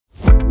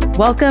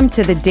Welcome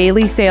to the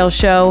Daily Sales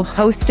Show,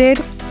 hosted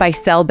by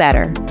Sell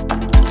Better.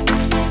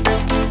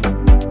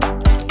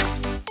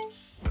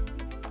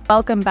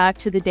 Welcome back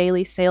to the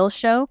Daily Sales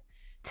Show.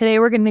 Today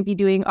we're going to be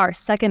doing our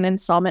second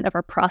installment of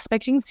our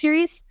prospecting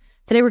series.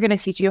 Today we're going to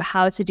teach you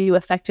how to do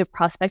effective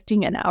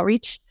prospecting and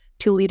outreach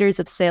to leaders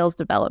of sales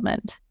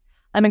development.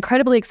 I'm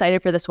incredibly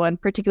excited for this one,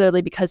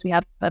 particularly because we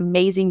have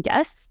amazing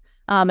guests,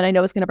 and I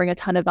know it's going to bring a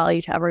ton of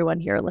value to everyone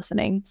here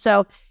listening.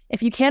 So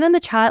if you can in the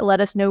chat,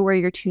 let us know where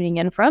you're tuning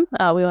in from.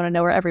 We want to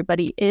know where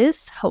everybody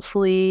is.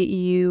 Hopefully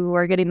you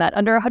are getting that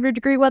under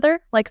 100-degree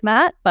weather like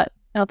Matt, but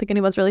I don't think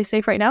anyone's really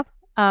safe right now.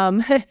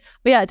 But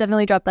yeah,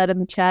 definitely drop that in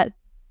the chat.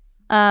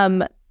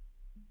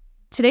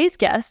 Today's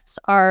guests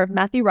are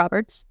Matthew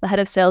Roberts, the head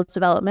of sales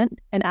development,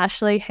 and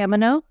Ashley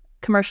Hamano,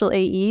 commercial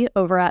AE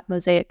over at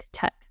Mosaic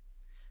Tech.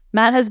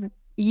 Matt has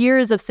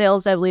years of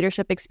sales dev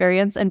leadership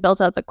experience and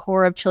built out the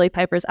core of Chili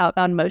Piper's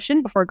outbound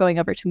motion before going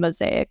over to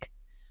Mosaic.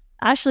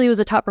 Ashley was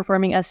a top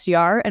performing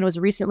SDR and was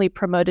recently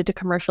promoted to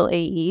commercial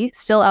AE,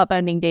 still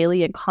outbounding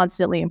daily and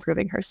constantly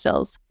improving her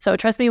skills. So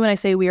trust me when I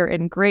say we are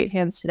in great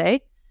hands today.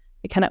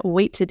 I cannot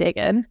wait to dig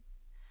in.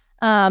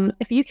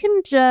 If you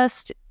can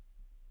just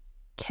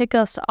kick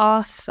us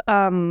off,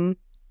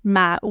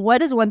 Matt,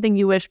 what is one thing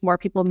you wish more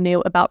people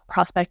knew about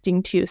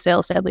prospecting to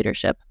sales dev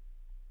leadership?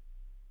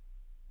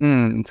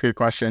 That's a good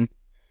question.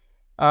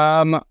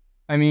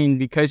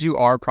 Because you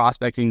are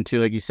prospecting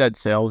to, like you said,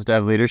 sales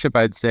dev leadership,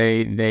 I'd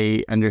say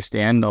they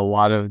understand a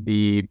lot of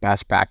the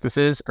best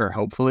practices, or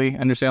hopefully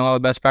understand a lot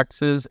of the best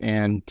practices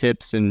and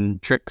tips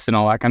and tricks and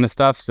all that kind of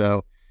stuff.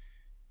 So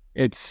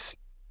it's,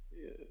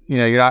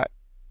 you're not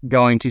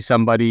going to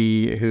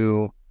somebody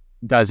who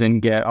doesn't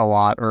get a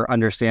lot or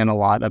understand a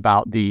lot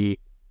about the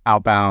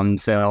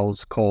outbound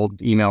sales,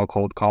 cold email,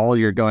 cold call.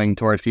 You're going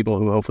towards people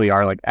who hopefully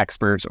are like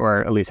experts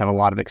or at least have a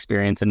lot of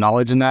experience and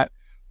knowledge in that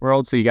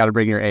world. So you got to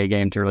bring your A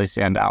game to really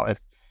stand out. If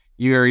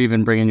you're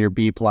even bringing your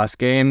B+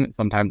 game,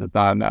 sometimes it's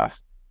not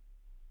enough.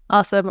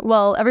 Awesome.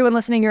 Well, everyone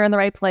listening, you're in the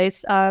right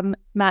place. Matt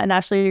and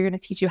Ashley are going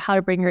to teach you how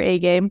to bring your A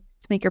game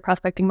to make your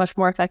prospecting much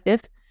more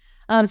effective.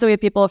 So we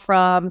have people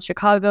from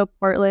Chicago,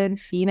 Portland,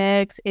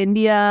 Phoenix,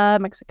 India,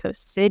 Mexico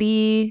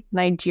City,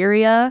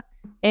 Nigeria,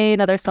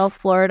 another South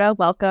Florida.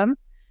 Welcome.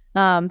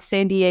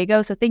 San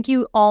Diego. So thank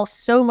you all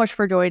so much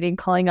for joining,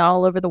 calling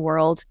all over the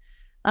world.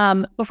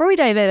 Before we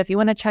dive in, if you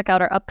want to check out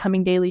our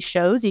upcoming daily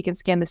shows, you can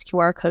scan this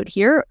QR code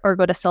here or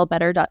go to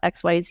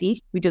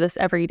sellbetter.xyz. We do this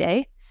every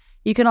day.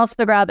 You can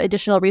also grab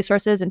additional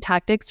resources and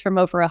tactics from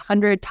over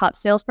 100 top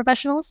sales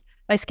professionals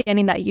by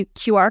scanning that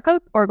QR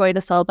code or going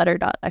to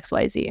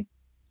sellbetter.xyz.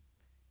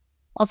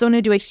 Also want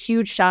to do a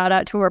huge shout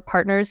out to our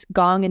partners,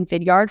 Gong and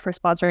Vidyard, for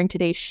sponsoring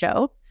today's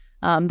show.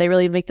 They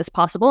really make this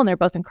possible, and they're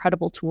both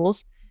incredible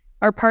tools.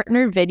 Our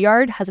partner,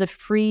 Vidyard, has a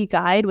free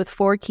guide with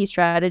 4 key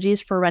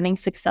strategies for running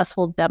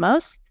successful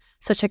demos.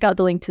 So check out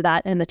the link to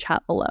that in the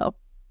chat below.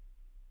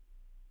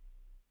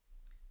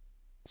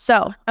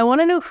 So I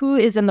want to know who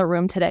is in the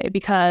room today,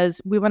 because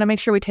we want to make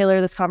sure we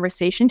tailor this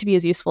conversation to be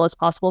as useful as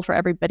possible for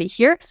everybody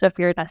here. So if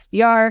you're an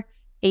SDR,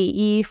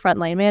 AE,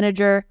 frontline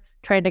manager,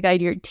 trying to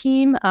guide your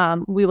team,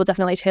 we will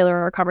definitely tailor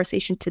our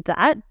conversation to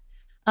that.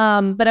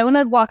 But I want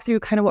to walk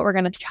through kind of what we're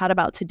going to chat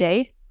about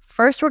today.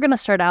 First, we're going to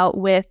start out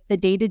with the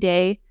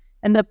day-to-day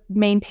and the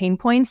main pain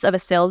points of a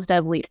sales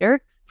dev leader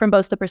from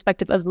both the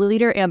perspective of the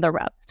leader and the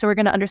rep. So we're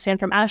going to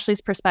understand from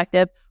Ashley's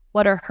perspective,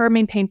 what are her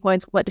main pain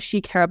points? What does she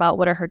care about?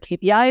 What are her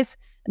KPIs?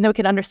 And then we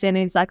can understand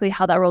exactly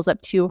how that rolls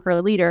up to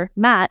her leader,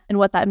 Matt, and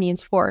what that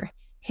means for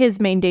his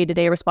main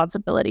day-to-day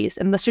responsibilities.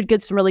 And this should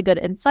give some really good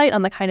insight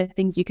on the kind of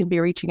things you can be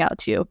reaching out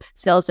to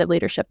sales dev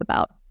leadership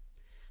about.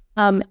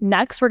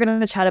 Next, we're going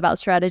to chat about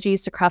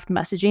strategies to craft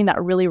messaging that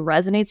really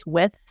resonates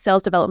with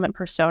sales development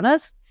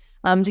personas,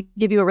 to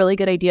give you a really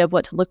good idea of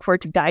what to look for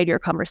to guide your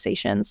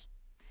conversations.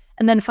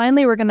 And then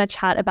finally, we're going to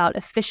chat about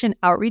efficient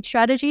outreach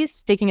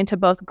strategies, digging into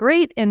both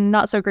great and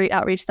not so great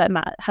outreach that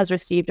Matt has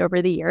received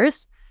over the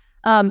years.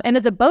 And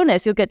as a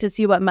bonus, you'll get to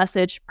see what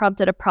message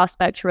prompted a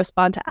prospect to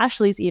respond to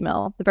Ashley's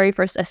email, the very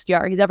first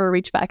SDR he's ever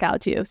reached back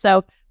out to.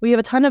 So we have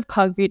a ton of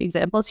concrete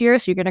examples here.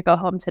 So you're going to go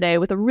home today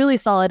with a really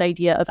solid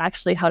idea of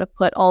actually how to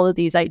put all of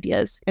these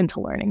ideas into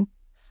learning.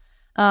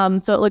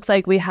 So it looks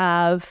like we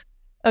have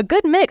a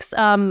good mix,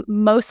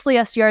 mostly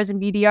SDRs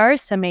and BDRs,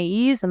 some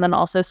AEs, and then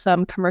also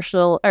some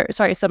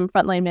some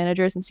frontline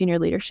managers and senior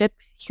leadership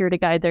here to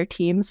guide their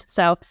teams.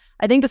 So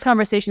I think this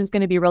conversation is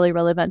going to be really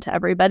relevant to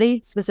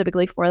everybody,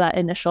 specifically for that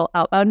initial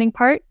outbounding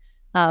part.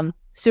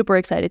 Super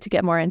excited to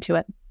get more into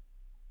it.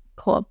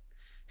 Cool.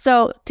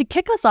 So to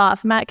kick us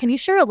off, Matt, can you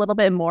share a little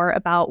bit more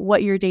about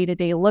what your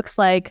day-to-day looks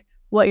like,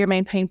 what your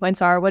main pain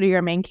points are, what are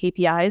your main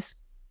KPIs?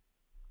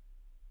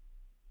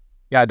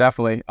 Yeah,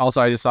 definitely. Also,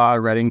 I just saw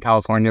Redding,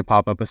 California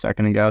pop up a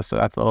second ago, so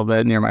that's a little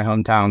bit near my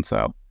hometown,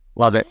 so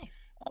love it. Nice.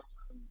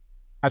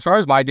 As far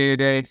as my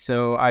day-to-day,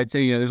 so I'd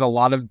say, there's a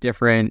lot of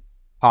different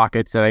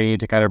pockets that I need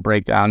to kind of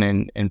break down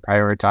and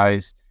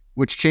prioritize,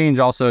 which change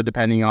also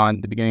depending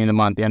on the beginning of the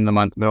month, the end of the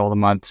month, middle of the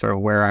month, sort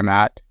of where I'm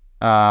at.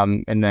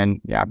 And then,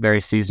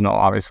 very seasonal,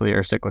 obviously,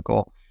 or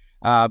cyclical.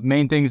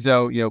 Main things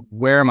though,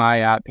 where am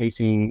I at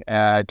pacing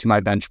to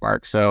my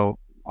benchmark? So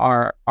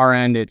our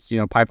end, it's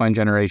pipeline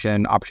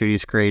generation,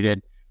 opportunities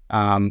created,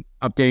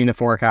 updating the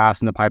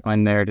forecast and the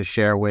pipeline there to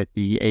share with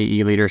the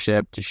AE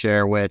leadership, to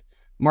share with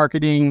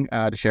marketing,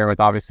 to share with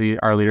obviously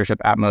our leadership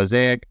at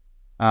Mosaic.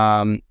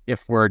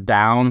 If we're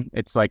down,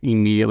 it's like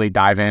immediately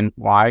dive in.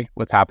 Why?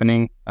 What's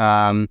happening?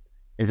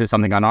 Is it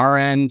something on our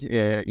end?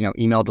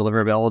 Email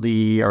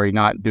deliverability? Are we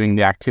not doing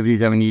the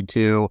activities that we need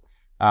to?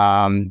 Is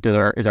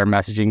our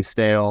messaging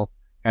stale?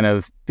 Kind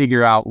of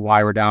figure out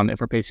why we're down. If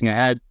we're pacing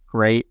ahead,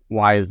 great.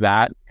 Why is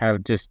that? Kind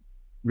of just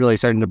really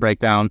starting to break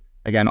down,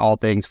 again, all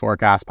things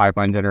forecast,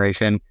 pipeline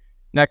generation.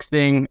 Next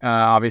thing,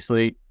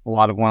 obviously, a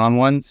lot of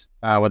one-on-ones,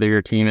 whether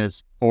your team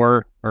is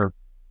 4 or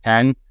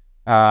 10,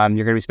 you're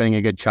going to be spending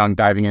a good chunk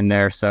diving in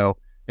there. So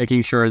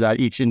making sure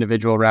that each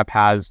individual rep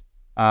has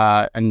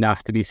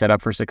enough to be set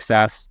up for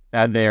success,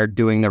 that they're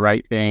doing the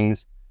right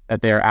things,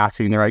 that they're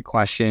asking the right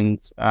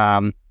questions.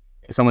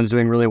 If someone's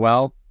doing really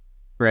well,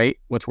 great.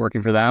 What's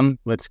working for them?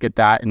 Let's get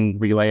that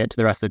and relay it to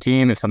the rest of the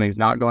team. If something's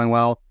not going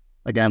well,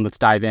 again, let's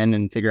dive in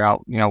and figure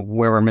out,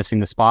 where we're missing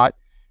the spot.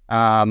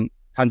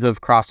 Tons of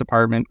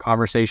cross-department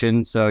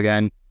conversations. So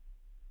again,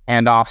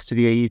 handoffs to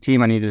the AE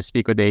team. I need to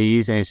speak with the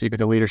AEs. I need to speak with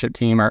the leadership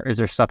team. Or is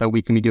there stuff that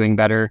we can be doing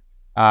better?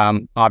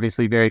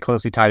 Obviously, very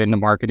closely tied into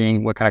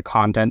marketing. What kind of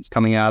content's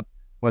coming up?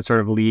 What sort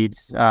of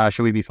leads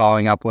should we be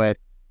following up with?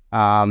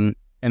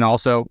 And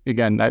also,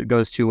 again, that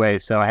goes two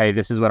ways. So, hey,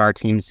 this is what our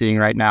team's seeing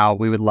right now.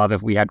 We would love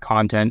if we had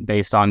content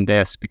based on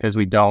this because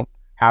we don't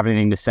have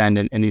anything to send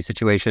in these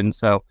situations.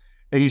 So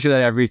making sure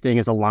that everything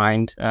is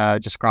aligned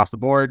just across the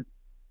board.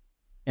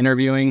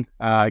 Interviewing,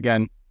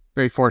 again,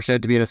 very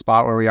fortunate to be at a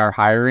spot where we are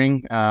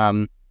hiring.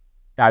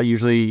 That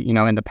usually,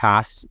 in the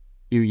past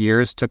few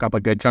years took up a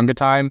good chunk of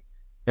time.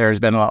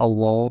 There's been a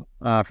lull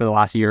for the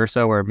last year or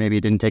so where maybe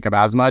it didn't take up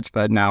as much,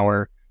 but now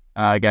we're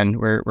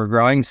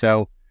growing.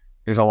 So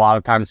there's a lot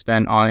of time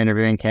spent on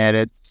interviewing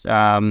candidates,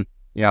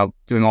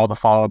 doing all the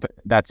follow-up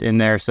that's in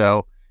there.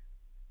 So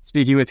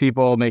speaking with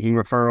people, making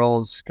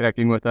referrals,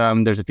 connecting with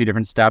them. There's a few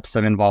different steps.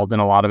 I'm involved in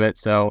a lot of it.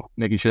 So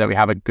making sure that we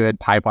have a good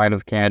pipeline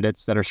of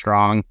candidates that are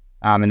strong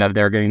and that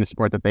they're getting the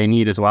support that they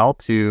need as well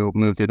to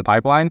move through the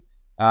pipeline.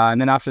 And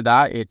then after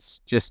that,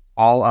 it's just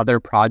all other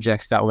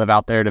projects that live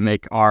out there to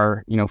make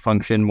our,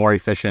 function more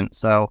efficient.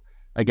 So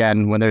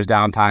again, when there's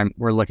downtime,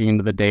 we're looking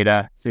into the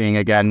data, seeing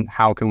again,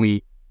 how can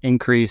we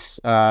increase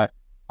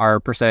our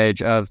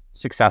percentage of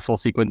successful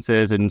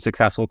sequences and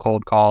successful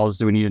cold calls?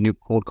 Do we need a new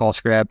cold call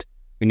script?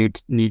 We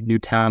need new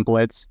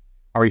templates.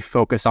 Are we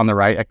focused on the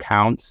right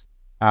accounts?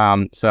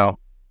 So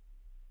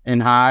in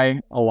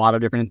high, a lot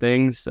of different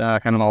things,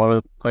 kind of all over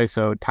the place.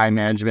 So time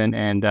management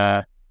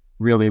and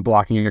really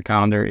blocking your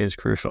calendar is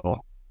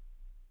crucial.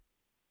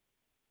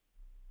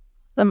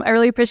 I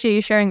really appreciate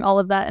you sharing all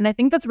of that. And I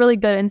think that's really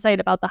good insight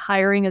about the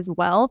hiring as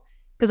well,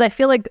 because I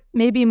feel like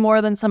maybe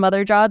more than some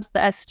other jobs, the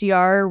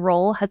SDR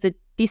role has a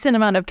decent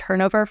amount of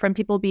turnover from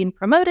people being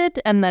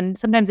promoted. And then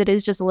sometimes it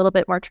is just a little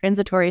bit more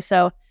transitory.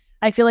 So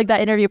I feel like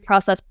that interview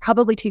process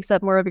probably takes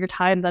up more of your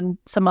time than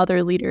some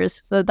other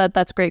leaders. So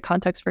that's great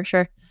context for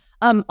sure.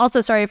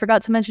 Also, sorry, I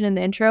forgot to mention in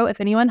the intro, if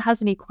anyone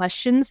has any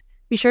questions,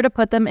 be sure to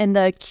put them in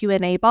the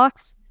Q&A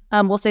box.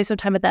 We'll save some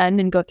time at the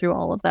end and go through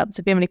all of them. So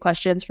if you have any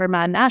questions for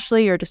Matt and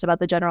Ashley or just about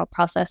the general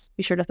process,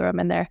 be sure to throw them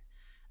in there.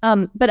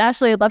 But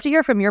Ashley, I'd love to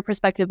hear from your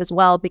perspective as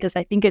well, because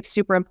I think it's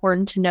super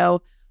important to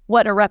know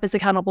what a rep is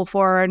accountable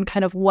for and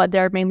kind of what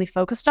they're mainly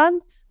focused on,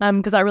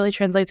 because that really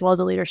translates well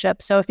to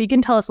leadership. So if you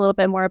can tell us a little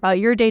bit more about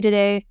your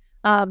day-to-day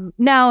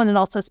now, and then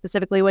also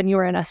specifically when you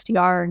were an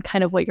SDR and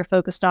kind of what you're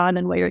focused on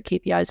and what your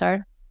KPIs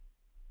are.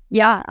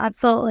 Yeah,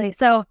 absolutely.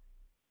 So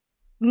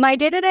my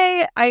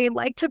day-to-day, I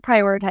like to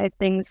prioritize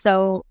things.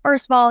 So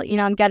first of all,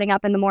 I'm getting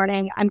up in the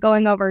morning, I'm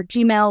going over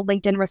Gmail,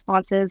 LinkedIn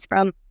responses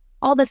from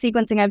all the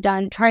sequencing I've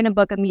done, trying to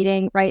book a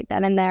meeting right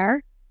then and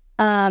there.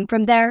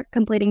 From there,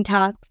 completing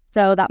tasks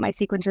so that my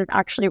sequences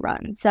actually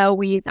run. So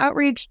we use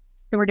Outreach,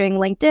 so we're doing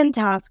LinkedIn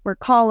tasks, we're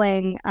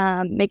calling,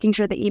 making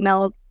sure the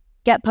emails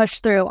get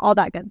pushed through, all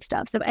that good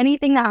stuff. So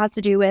anything that has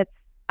to do with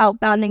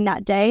outbounding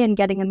that day and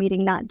getting a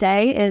meeting that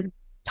day is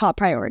top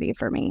priority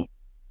for me.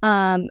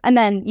 And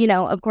then,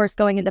 of course,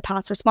 going into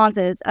past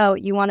responses. Oh,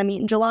 you want to meet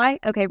in July?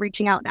 Okay,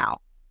 reaching out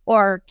now.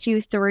 Or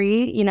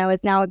Q3, is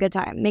now a good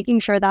time. Making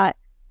sure that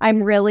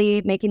I'm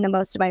really making the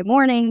most of my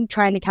morning,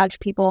 trying to catch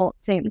people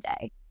same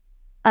day.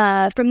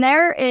 From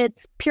there,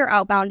 it's pure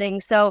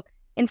outbounding. So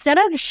instead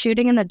of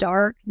shooting in the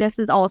dark, this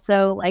is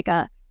also like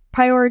a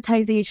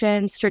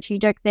prioritization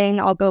strategic thing.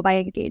 I'll go by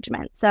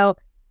engagement. So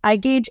I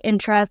gauge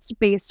interest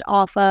based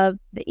off of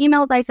the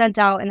emails I sent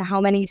out and how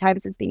many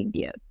times it's being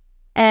viewed.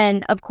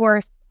 And of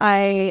course,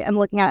 I am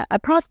looking at a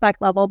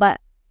prospect level, but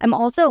I'm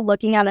also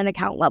looking at an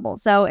account level.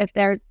 So if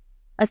there's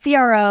a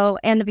CRO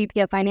and a VP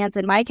of finance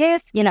in my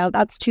case,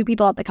 that's two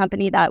people at the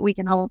company that we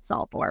can help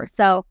solve for.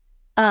 So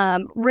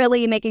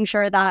really making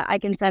sure that I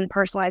can send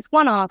personalized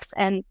one-offs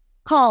and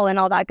call and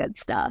all that good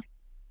stuff.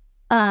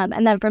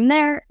 And then from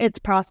there, it's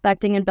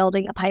prospecting and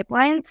building a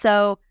pipeline.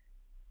 So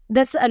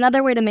That's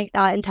another way to make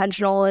that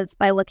intentional is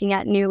by looking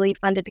at newly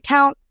funded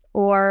accounts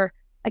or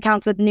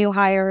accounts with new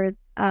hires,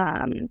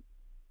 and,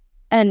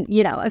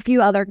 a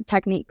few other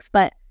techniques.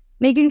 But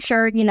making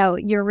sure,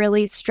 you're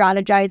really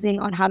strategizing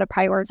on how to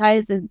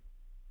prioritize is,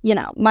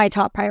 my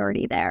top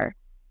priority there.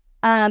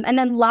 And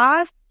then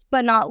last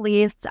but not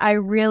least, I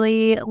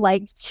really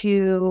like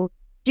to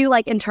do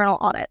internal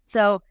audits.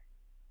 So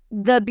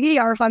the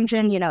BDR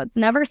function, it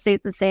never stays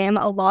the same.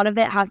 A lot of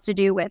it has to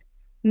do with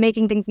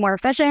making things more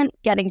efficient,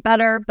 getting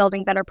better,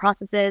 building better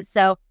processes.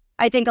 So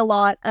I think a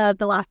lot of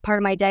the last part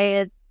of my day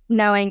is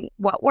knowing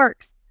what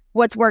works,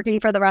 what's working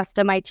for the rest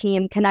of my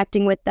team,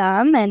 connecting with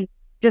them, and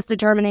just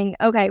determining,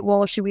 okay,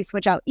 well, should we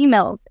switch out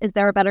emails? Is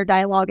there a better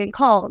dialogue in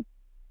calls?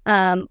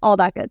 All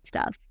that good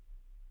stuff.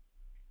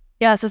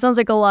 Yeah, so it sounds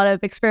like a lot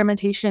of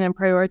experimentation and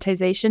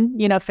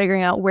prioritization,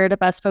 figuring out where to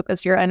best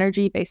focus your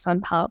energy based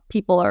on how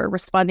people are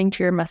responding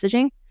to your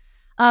messaging.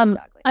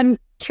 Exactly. I'm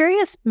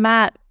curious,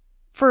 Matt,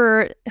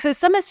 so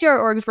some SDR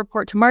orgs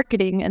report to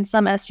marketing and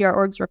some SDR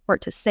orgs report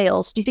to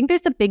sales. Do you think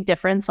there's a big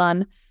difference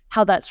on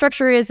how that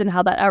structure is and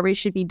how that outreach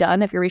should be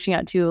done if you're reaching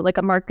out to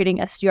a marketing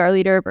SDR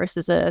leader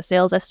versus a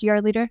sales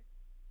SDR leader?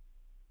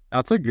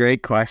 That's a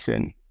great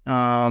question.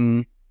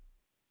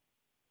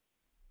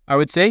 I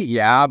would say,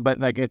 yeah, but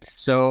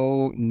it's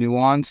so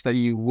nuanced that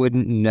you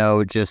wouldn't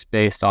know just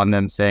based on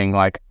them saying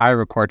I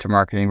report to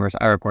marketing versus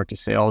I report to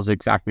sales,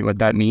 exactly what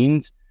that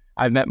means.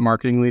 I've met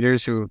marketing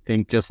leaders who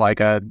think just like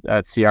a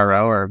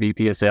CRO or a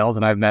VP of sales,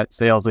 and I've met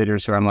sales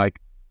leaders who I'm I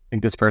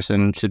think this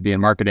person should be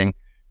in marketing.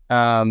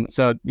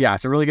 So yeah,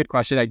 it's a really good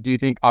question. I do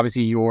think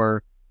obviously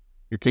your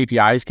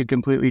KPIs could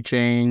completely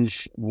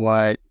change.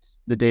 What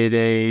the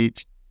day-to-day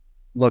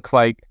looks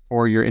like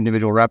for your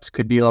individual reps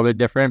could be a little bit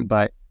different,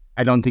 but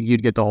I don't think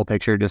you'd get the whole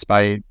picture just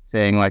by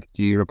saying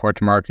do you report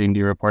to marketing? Do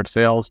you report to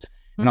sales?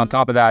 Mm-hmm. And on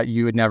top of that,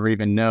 you would never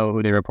even know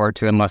who they report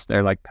to unless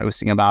they're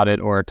posting about it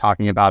or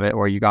talking about it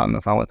or you got on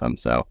the phone with them.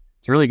 So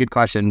it's a really good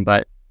question,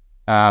 but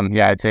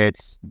yeah, I'd say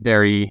it's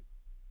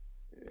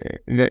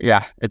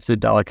it's a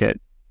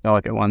delicate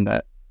one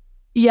that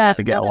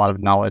to get a lot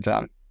of knowledge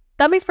on.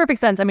 That makes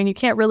perfect sense. I mean, you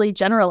can't really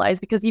generalize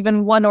because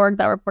even one org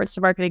that reports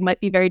to marketing might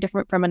be very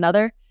different from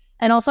another.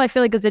 And also, I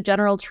feel as a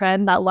general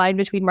trend, that line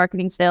between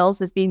marketing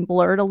sales is being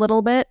blurred a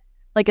little bit.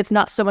 It's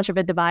not so much of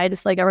a divide.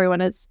 It's everyone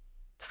is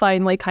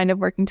finally kind of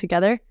working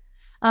together.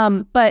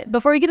 But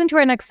before we get into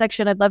our next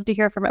section, I'd love to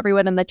hear from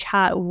everyone in the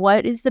chat.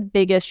 What is the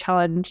biggest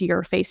challenge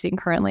you're facing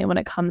currently when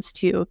it comes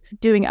to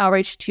doing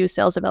outreach to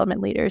sales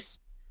development leaders?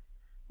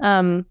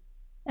 And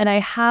I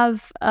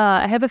have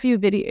a few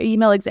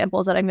email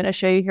examples that I'm going to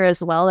show you here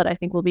as well that I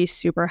think will be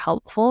super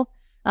helpful.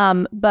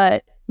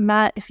 But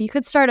Matt, if you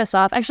could start us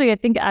off. Actually, I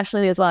think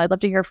Ashley as well. I'd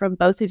love to hear from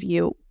both of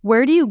you.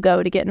 Where do you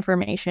go to get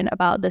information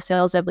about the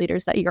sales dev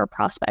leaders that you're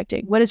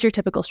prospecting? What is your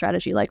typical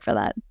strategy like for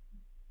that?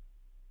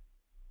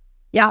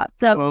 Yeah,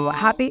 so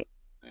happy.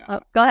 Yeah. Oh,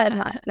 go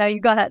ahead. No, you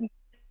go ahead.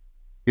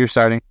 You're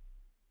starting.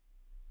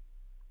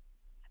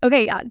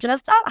 Okay, yeah,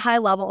 just at high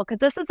level, because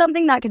this is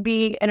something that could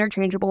be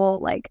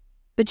interchangeable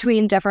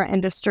between different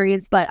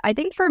industries. But I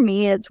think for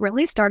me, it's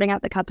really starting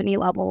at the company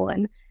level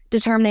and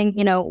determining,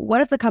 what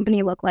does the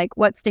company look like?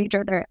 What stage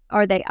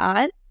are they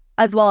at?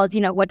 As well as,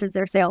 what does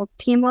their sales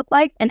team look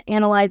like? And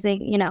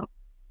analyzing,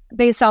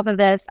 based off of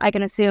this, I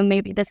can assume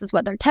maybe this is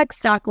what their tech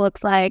stack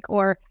looks like,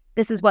 or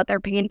this is what their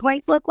pain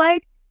points look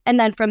like. And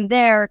then from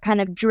there,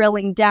 kind of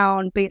drilling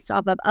down based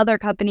off of other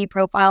company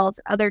profiles,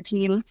 other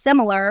teams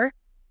similar,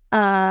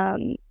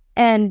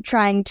 and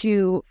trying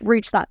to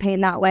reach that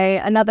pain that way.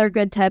 Another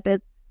good tip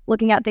is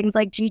looking at things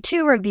like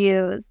G2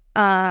 reviews,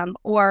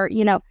 or,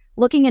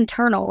 looking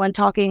internal and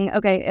talking,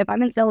 okay, if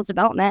I'm in sales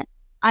development,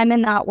 I'm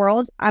in that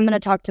world, I'm going to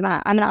talk to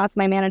Matt. I'm going to ask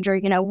my manager,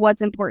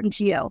 what's important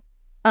to you?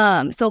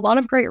 So a lot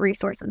of great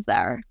resources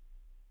there.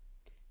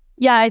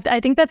 Yeah, I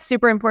think that's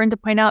super important to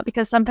point out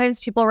because sometimes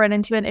people run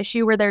into an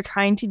issue where they're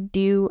trying to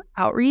do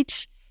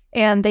outreach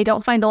and they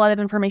don't find a lot of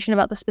information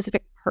about the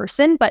specific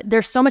person, but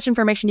there's so much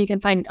information you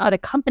can find at a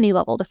company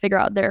level to figure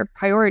out their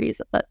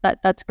priorities.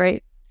 That's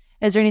great.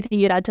 Is there anything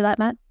you'd add to that,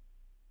 Matt?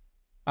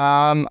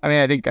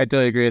 I think I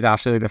totally agree with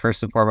Ashley. The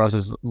first and foremost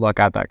is look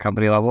at that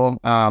company level.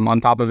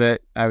 On top of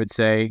it, I would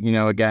say,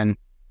 again,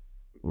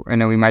 I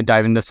know we might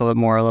dive into this a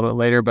little bit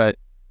later, but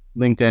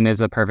LinkedIn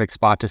is a perfect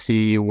spot to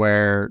see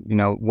where,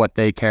 what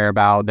they care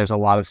about. There's a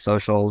lot of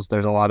socials.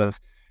 There's a lot of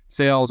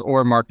sales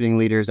or marketing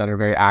leaders that are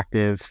very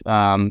active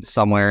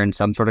somewhere in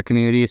some sort of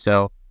community.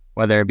 So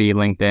whether it be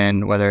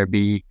LinkedIn, whether it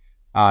be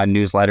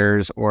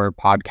newsletters or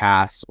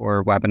podcasts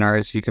or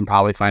webinars, you can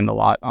probably find a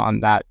lot on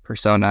that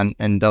persona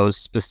and those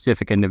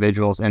specific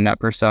individuals in that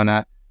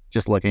persona,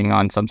 just looking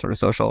on some sort of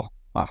social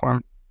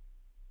platform.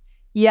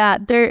 Yeah,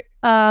 there's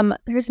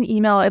an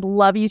email I'd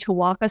love you to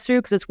walk us through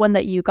because it's one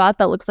that you got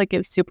that looks like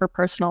it's super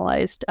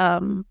personalized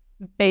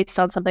based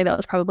on something that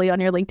was probably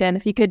on your LinkedIn.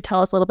 If you could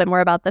tell us a little bit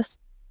more about this.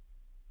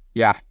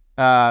 Yeah.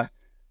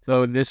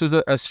 So this was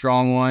a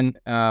strong one.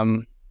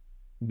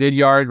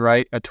 Vidyard,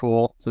 right? A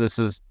tool. So this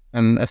is,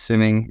 I'm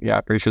assuming,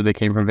 pretty sure they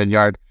came from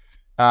Vidyard.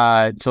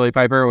 Chili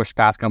Piper, which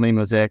past company,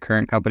 Mosaic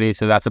current company.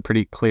 So that's a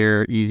pretty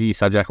clear, easy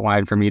subject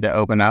line for me to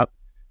open up.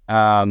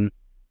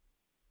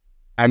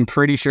 I'm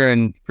pretty sure,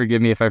 and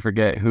forgive me if I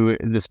forget who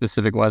the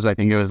specific was, but I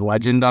think it was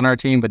Legend on our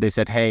team, but they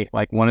said, hey,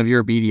 like one of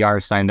your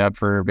BDRs signed up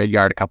for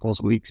Vidyard a couple of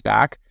weeks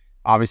back.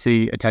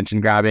 Obviously, attention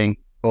grabbing,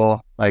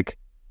 cool. Like,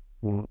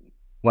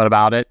 what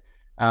about it?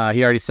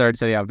 He already started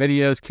setting out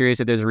videos, curious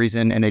if there's a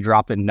reason, and they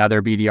dropped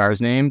another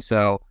BDR's name.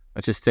 So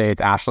let's just say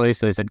it's Ashley.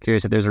 So they said,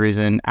 curious if there's a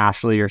reason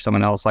Ashley or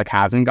someone else like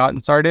hasn't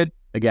gotten started.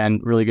 Again,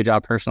 really good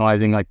job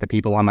personalizing like the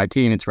people on my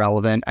team. It's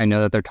relevant. I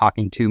know that they're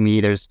talking to me.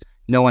 There's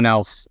no one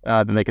else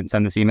that they can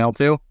send this email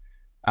to.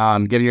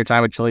 Given your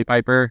time with Chili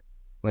Piper,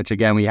 which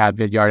again, we had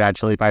Vidyard at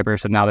Chili Piper.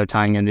 So now they're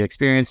tying in the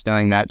experience,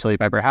 knowing that Chili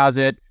Piper has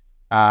it.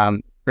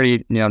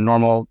 Pretty,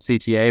 normal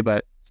CTA,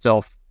 but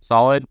still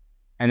solid.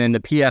 And then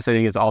the PS, I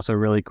think, is also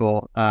really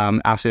cool.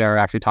 Ashley and I were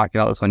actually talking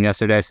about this one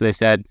yesterday. So they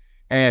said,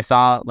 hey, I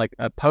saw like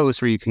a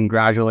post where you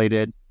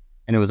congratulated,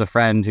 and it was a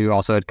friend who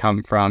also had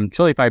come from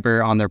Chili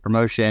Piper on their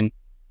promotion.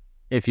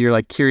 If you're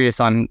like curious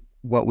on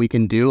what we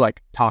can do,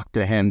 like talk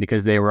to him,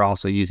 because they were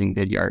also using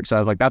Vidyard. So I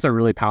was like, that's a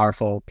really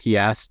powerful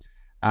PS.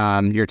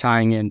 You're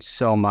tying in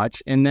so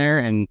much in there.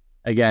 And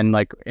again,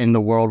 like in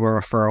the world where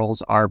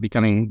referrals are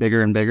becoming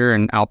bigger and bigger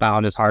and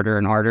outbound is harder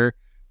and harder,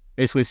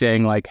 basically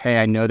saying like, hey,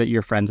 I know that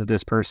you're friends with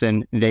this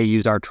person. They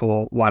use our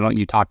tool. Why don't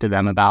you talk to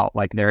them about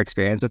like their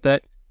experience with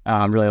it?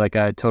 Really like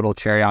a total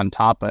cherry on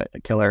top, but a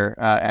killer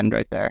end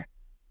right there.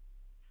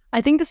 I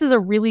think this is a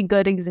really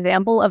good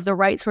example of the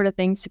right sort of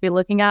things to be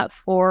looking at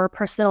for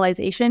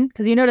personalization,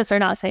 because you notice they're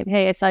not saying,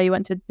 hey, I saw you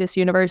went to this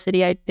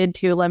university, I did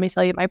too, let me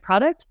sell you my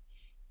product.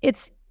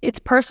 It's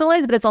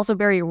personalized, but it's also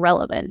very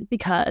relevant,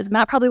 because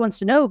Matt probably wants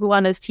to know who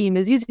on his team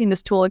is using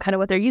this tool and kind of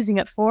what they're using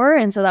it for.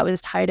 And so that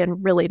was tied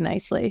in really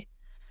nicely.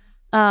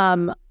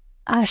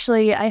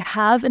 Ashley, I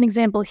have an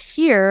example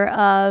here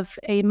of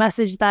a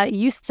message that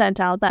you sent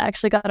out that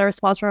actually got a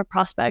response from a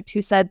prospect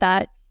who said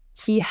that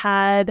he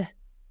had...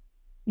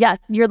 Yeah,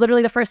 you're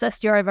literally the first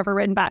SDR I've ever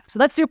written back. So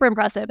that's super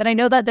impressive. And I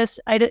know that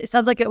it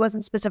sounds like it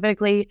wasn't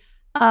specifically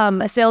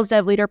a sales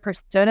dev leader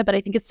persona, but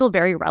I think it's still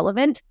very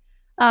relevant.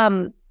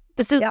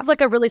 This is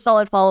like a really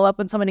solid follow-up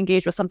when someone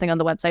engaged with something on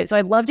the website. So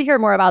I'd love to hear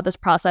more about this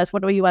process,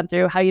 what you went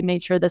through, how you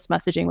made sure this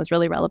messaging was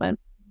really relevant.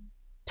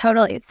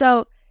 Totally.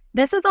 So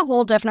this is a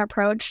whole different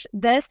approach.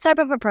 This type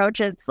of approach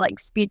is like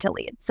speed to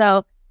lead.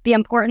 So the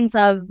importance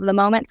of the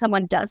moment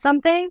someone does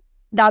something,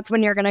 that's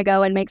when you're going to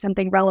go and make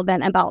something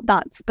relevant about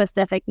that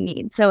specific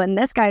need. So in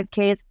this guy's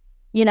case,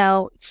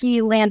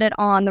 he landed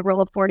on the Rule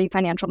of 40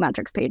 financial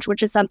metrics page,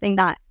 which is something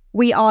that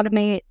we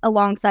automate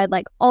alongside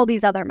like all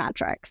these other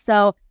metrics.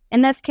 So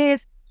in this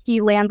case,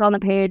 he lands on the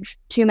page.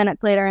 2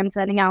 minutes later, I'm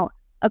sending out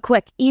a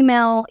quick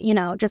email,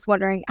 just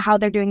wondering how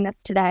they're doing this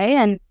today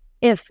and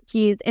if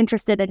he's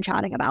interested in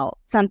chatting about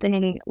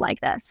something like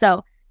this.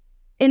 So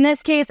in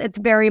this case, it's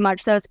very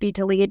much so speed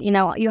to lead.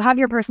 You have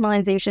your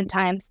personalization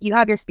times, you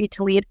have your speed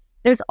to lead.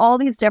 There's all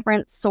these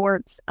different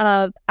sorts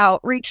of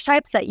outreach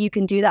types that you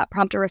can do that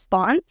prompt a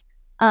response.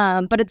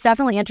 But it's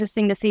definitely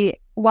interesting to see,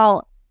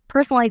 while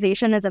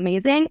personalization is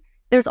amazing,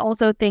 there's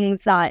also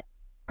things that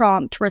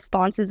prompt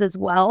responses as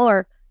well,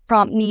 or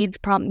prompt needs,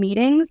 prompt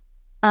meetings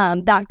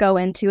that go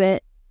into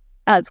it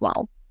as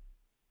well.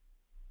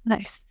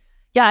 Nice.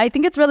 Yeah, I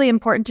think it's really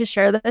important to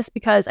share this,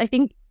 because I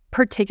think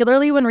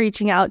particularly when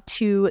reaching out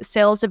to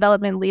sales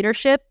development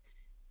leadership,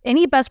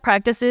 any best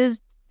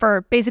practices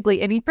for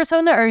basically any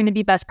persona are going to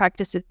be best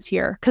practices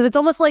here, because it's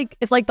almost like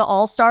it's like the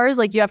all-stars.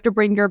 Like you have to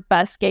bring your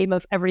best game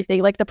of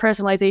everything, like the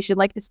personalization,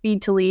 like the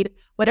speed to lead,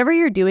 whatever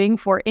you're doing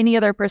for any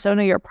other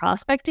persona you're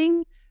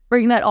prospecting,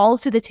 bring that all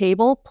to the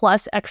table,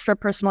 plus extra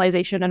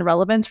personalization and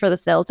relevance for the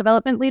sales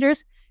development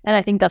leaders. And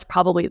I think that's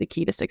probably the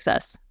key to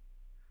success.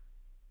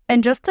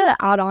 And just to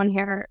add on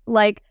here,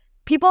 like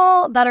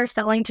people that are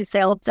selling to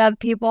sales dev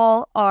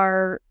people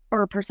or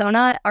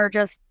persona are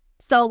just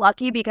so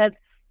lucky, because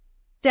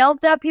sales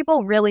dev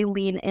people really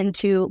lean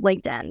into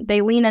LinkedIn.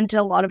 They lean into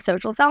a lot of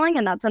social selling,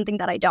 and that's something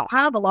that I don't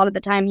have. A lot of the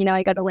time,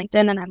 I go to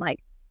LinkedIn and I'm like,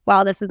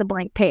 wow, this is a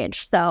blank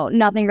page. So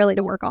nothing really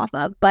to work off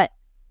of. But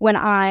when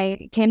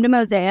I came to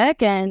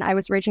Mosaic and I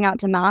was reaching out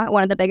to Matt,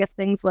 one of the biggest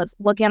things was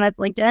looking at his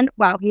LinkedIn.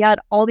 Wow, he had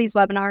all these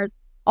webinars,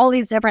 all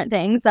these different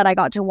things that I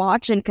got to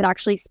watch and could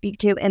actually speak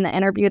to in the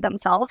interview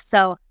themselves.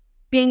 So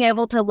being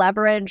able to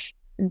leverage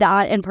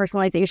that in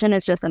personalization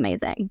is just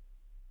amazing.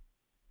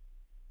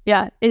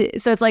 Yeah.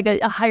 So it's like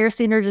a higher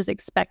standard is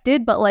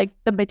expected, but like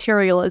the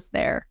material is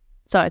there.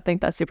 So I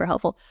think that's super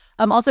helpful.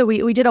 Also,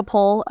 we did a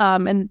poll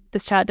in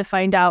this chat to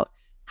find out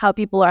how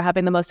people are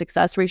having the most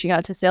success reaching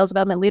out to sales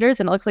development leaders.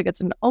 And it looks like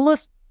it's an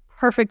almost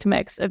perfect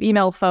mix of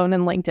email, phone,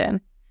 and LinkedIn.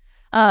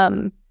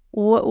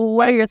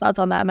 What are your thoughts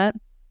on that, Matt?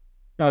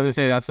 I was going to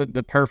say, that's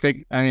the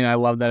perfect, I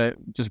love that it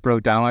just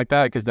broke down like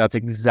that, because that's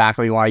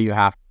exactly why you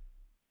have.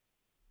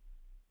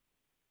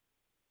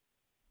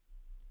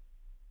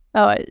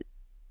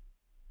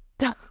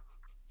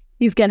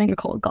 He's getting a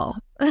cold call.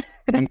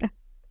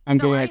 I'm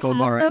doing a cold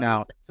call right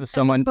now. So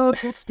someone will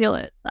steal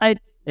it.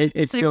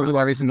 It steals it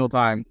every single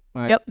time.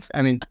 Yep.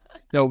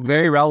 So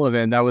very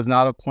relevant. That was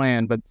not a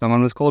plan, but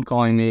someone was cold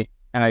calling me.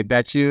 And I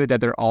bet you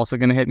that they're also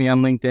going to hit me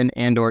on LinkedIn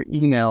and or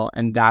email.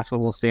 And that's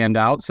what will stand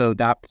out. So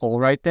that poll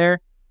right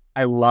there,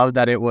 I love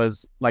that it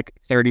was like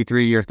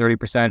 33 or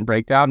 30%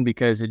 breakdown,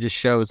 because it just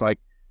shows like,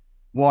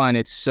 one,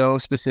 it's so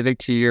specific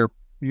to your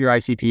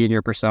ICP and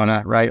your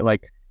persona, right?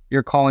 Like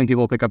you're calling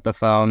people, pick up the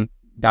phone.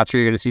 That's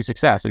where you're going to see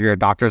success. If you're a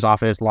doctor's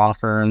office, law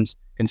firms,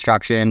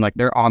 construction, like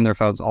they're on their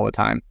phones all the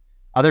time.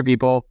 Other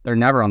people, they're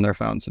never on their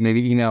phones. So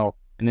maybe email.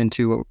 And then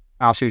to what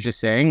Ashley was just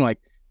saying, like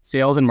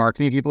sales and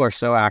marketing people are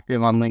so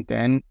active on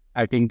LinkedIn.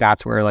 I think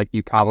that's where like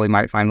you probably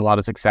might find a lot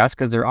of success,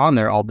 because they're on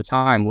there all the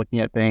time, looking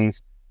at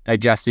things,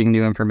 digesting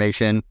new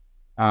information.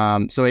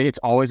 So it's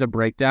always a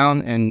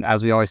breakdown. And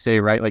as we always say,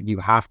 right, like you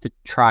have to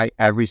try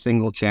every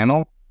single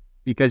channel,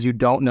 because you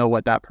don't know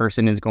what that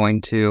person is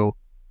going to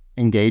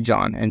engage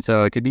on. And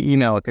so it could be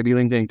email, it could be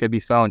LinkedIn, it could be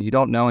phone. You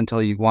don't know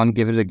until you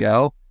give it a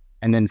go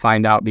and then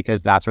find out,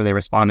 because that's where they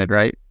responded,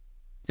 right?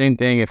 Same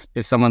thing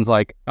if someone's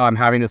like, oh, I'm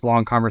having this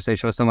long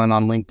conversation with someone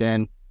on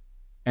LinkedIn,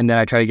 and then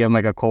I try to give them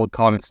like a cold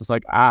call, and it's just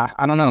like,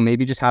 I don't know,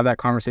 maybe just have that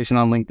conversation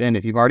on LinkedIn.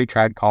 If you've already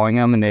tried calling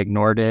them and they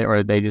ignored it,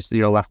 or they just,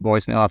 left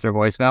voicemail after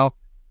voicemail,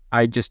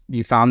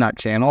 you found that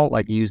channel,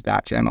 like use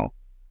that channel.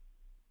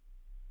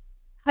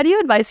 How do you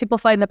advise people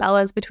find the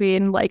balance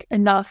between like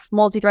enough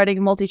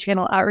multi-threading,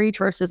 multi-channel outreach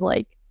versus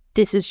like,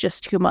 this is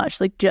just too much,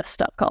 like just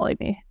stop calling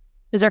me?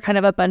 Is there kind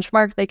of a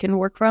benchmark they can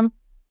work from?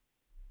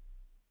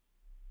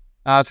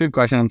 That's a good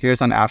question. I'm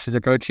curious on Ashley's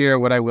approach here.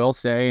 What I will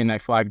say, and I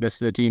flag this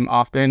to the team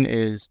often,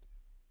 is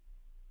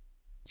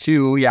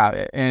in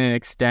an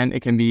extent,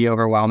 it can be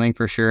overwhelming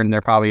for sure. And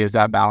there probably is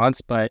that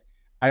balance, but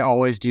I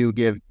always do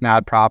give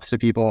mad props to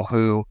people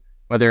who,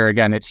 whether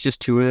again, it's just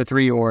two of the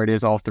three or it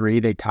is all three,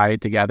 they tie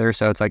it together.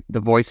 So it's like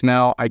the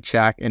voicemail, I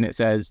check and it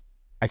says,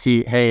 I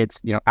see, hey,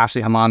 it's,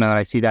 Ashley Hamano, and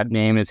I see that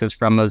name and it says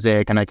from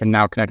Mosaic, and I can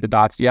now connect the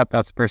dots. Yep,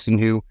 that's the person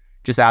who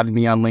just added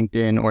me on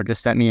LinkedIn or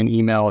just sent me an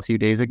email a few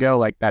days ago.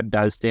 Like that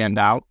does stand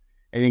out.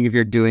 I think if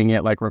you're doing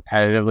it like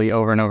repetitively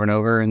over and over and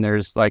over, and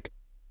there's like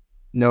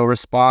no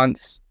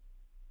response,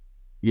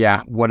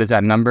 what is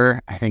that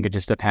number? I think it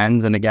just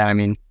depends. And again, I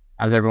mean,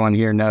 as everyone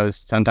here knows,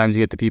 sometimes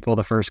you get the people,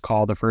 the first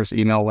call, the first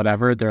email,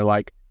 whatever, they're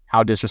like,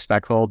 how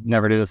disrespectful,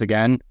 never do this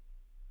again.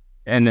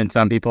 And then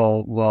some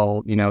people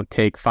will,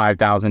 take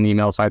 5,000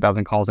 emails,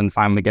 5,000 calls and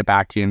finally get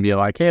back to you and be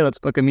like, hey, let's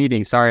book a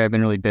meeting. Sorry, I've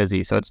been really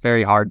busy. So it's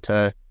very hard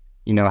to,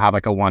 have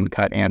like a one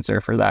cut answer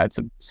for that. It's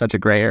such a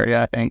gray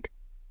area, I think.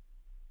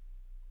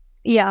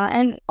 Yeah.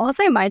 And I'll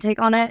say my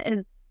take on it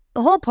is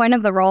the whole point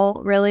of the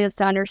role really is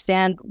to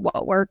understand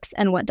what works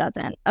and what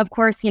doesn't. Of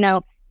course,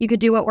 you could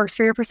do what works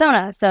for your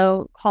persona.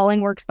 So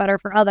calling works better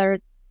for others.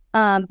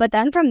 But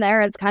then from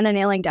there, it's kind of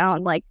nailing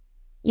down like,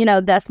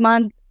 this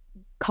month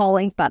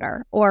calling's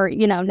better, or,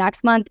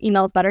 next month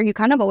email's better. You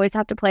kind of always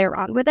have to play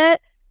around with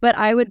it. But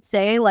I would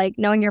say like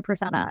knowing your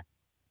persona.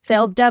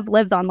 Sales dev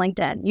lives on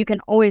LinkedIn. You can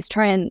always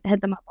try and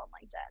hit them up on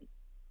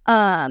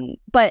LinkedIn.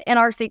 But in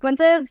our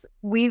sequences,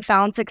 we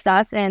found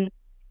success in,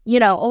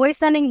 always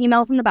sending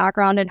emails in the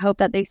background and hope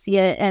that they see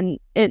it and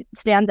it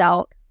stands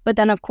out. But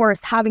then, of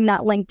course, having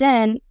that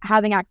LinkedIn,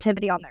 having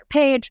activity on their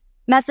page,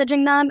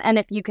 messaging them. And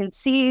if you can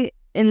see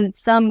in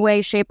some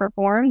way, shape, or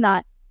form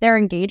that they're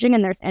engaging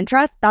and there's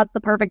interest, that's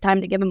the perfect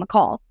time to give them a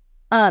call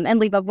and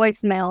leave a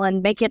voicemail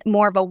and make it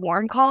more of a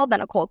warm call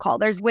than a cold call.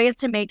 There's ways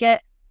to make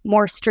it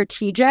more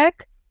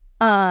strategic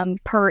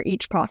per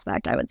each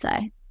prospect, I would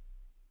say.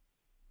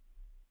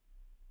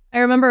 I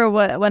remember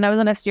when I was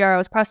an SDR, I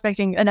was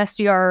prospecting an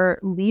SDR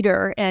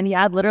leader, and he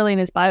had literally in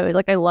his bio, he's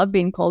like, I love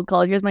being cold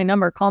called. Here's my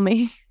number. Call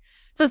me.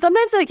 So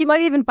sometimes like you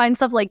might even find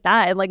stuff like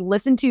that and like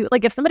listen to,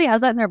 like if somebody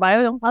has that in their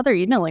bio, don't bother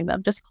emailing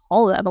them, just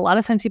call them. A lot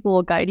of times people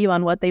will guide you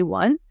on what they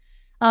want.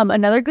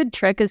 Another good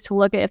trick is to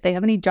look at if they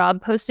have any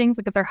job postings,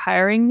 like if they're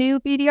hiring new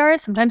BDRs,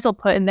 sometimes they'll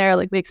put in there,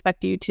 like we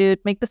expect you to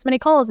make this many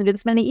calls and do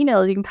this many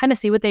emails. You can kind of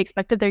see what they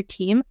expect of their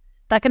team.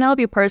 That can help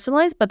you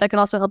personalize, but that can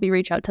also help you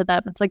reach out to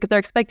them. It's like if they're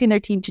expecting their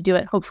team to do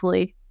it,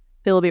 hopefully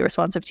they will be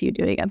responsive to you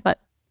doing it, but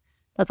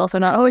that's also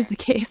not always the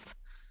case.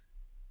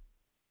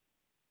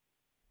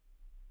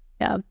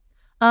 Yeah.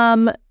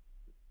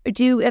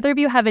 Do either of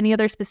you have any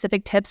other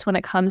specific tips when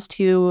it comes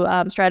to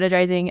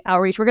strategizing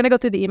outreach? We're going to go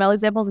through the email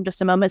examples in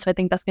just a moment, so I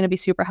think that's going to be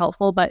super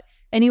helpful, but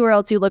anywhere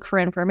else you look for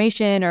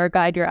information or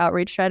guide your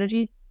outreach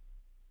strategy?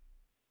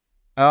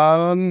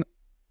 Yeah,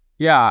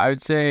 I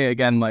would say,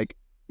 again, like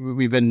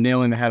we've been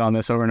nailing the head on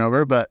this over and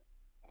over, but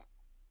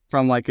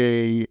from like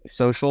a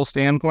social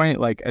standpoint,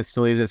 like as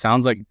silly as it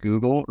sounds, like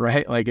Google,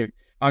 right? Like if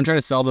I'm trying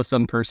to sell to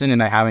some person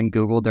and I haven't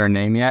Googled their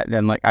name yet,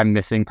 then like I'm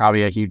missing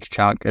probably a huge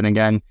chunk. And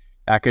again,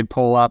 that could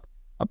pull up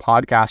a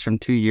podcast from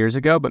 2 years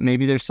ago, but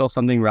maybe there's still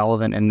something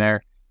relevant in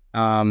there.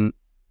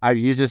 I've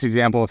used this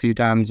example a few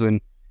times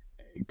when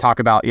talk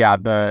about,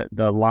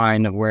 the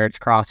line of where it's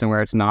crossed and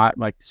where it's not,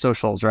 like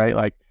socials, right?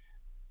 Like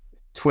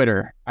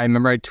Twitter. I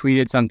remember I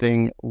tweeted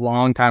something a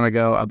long time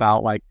ago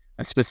about like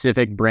a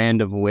specific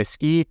brand of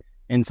whiskey,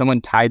 and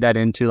someone tied that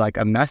into like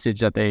a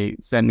message that they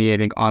sent me, I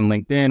think on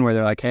LinkedIn, where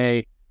they're like,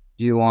 hey,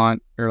 do you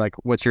want, or like,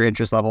 what's your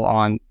interest level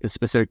on the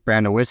specific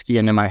brand of whiskey?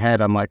 And in my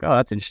head, I'm like, oh,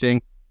 that's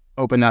interesting.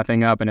 Open that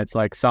thing up, and it's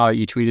like, saw that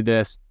you tweeted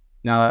this.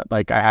 Now that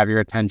like I have your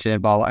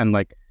attention, blah, blah. And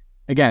like,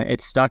 again,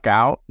 it stuck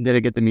out. Did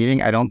it get the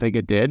meeting? I don't think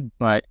it did.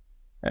 But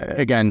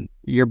again,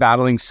 you're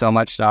battling so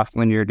much stuff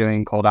when you're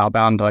doing cold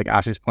outbound. To like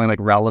Ashley's point, like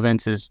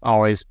relevance is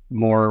always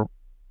more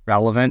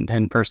relevant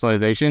than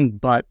personalization,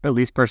 but at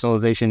least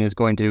personalization is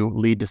going to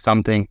lead to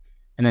something.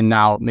 And then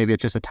now maybe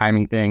it's just a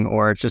timing thing,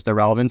 or it's just a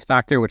relevance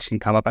factor, which can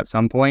come up at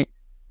some point.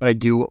 But I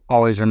do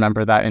always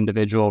remember that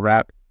individual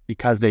rep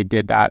because they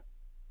did that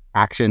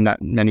action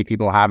that many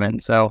people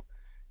haven't. So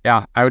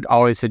yeah, I would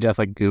always suggest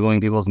like Googling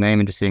people's name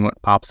and just seeing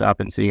what pops up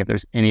and seeing if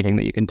there's anything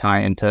that you can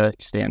tie into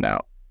stand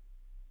out.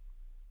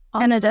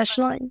 And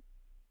additionally,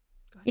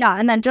 yeah,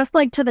 and then just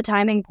like to the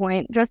timing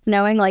point, just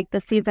knowing like the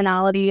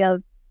seasonality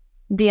of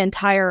the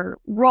entire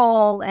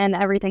role and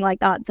everything like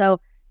that. So,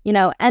 you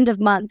know, end of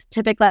month,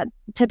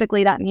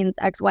 typically that means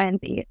X, Y, and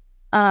Z.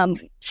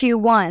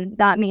 Q1,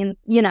 that means,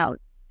 you know,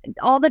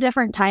 all the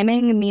different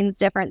timing means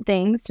different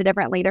things to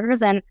different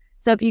leaders. And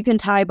so if you can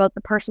tie both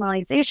the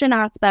personalization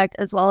aspect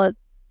as well as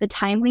the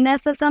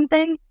timeliness of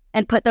something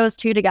and put those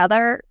two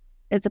together,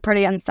 it's a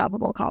pretty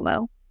unstoppable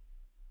combo.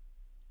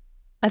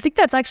 I think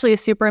that's actually a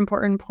super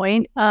important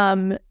point.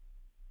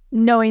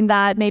 Knowing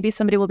that maybe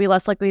somebody will be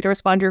less likely to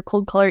respond to your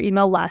cold caller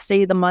email last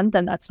day of the month,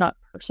 and that's not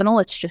personal.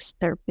 It's just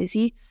they're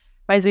busy.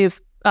 Reminds me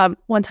of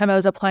one time I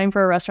was applying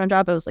for a restaurant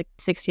job. I was like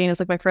 16. It was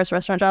like my first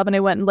restaurant job, and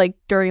I went like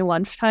during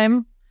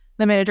lunchtime.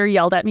 The manager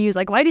yelled at me. He was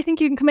like, "Why do you think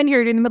you can come in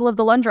here in the middle of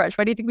the lunch rush?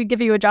 Why do you think we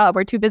give you a job?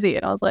 We're too busy."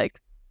 And I was like,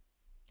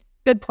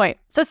 good point.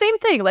 So same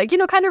thing, like, you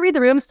know, kind of read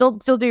the room, still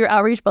do your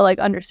outreach, but like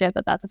understand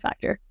that that's a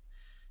factor.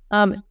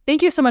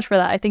 Thank you so much for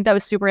that. I think that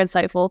was super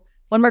insightful.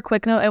 One more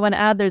quick note I want to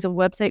add, there's a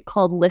website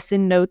called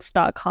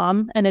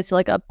listennotes.com, and it's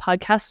like a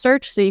podcast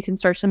search. So you can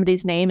search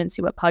somebody's name and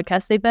see what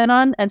podcasts they've been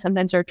on. And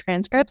sometimes there are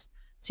transcripts.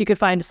 So you could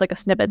find just like a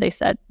snippet they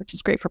said, which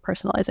is great for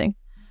personalizing.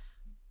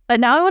 But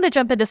now I want to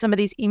jump into some of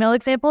these email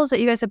examples that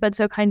you guys have been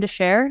so kind to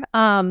share.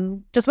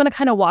 Just want to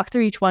kind of walk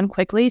through each one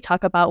quickly,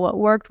 talk about what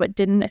worked, what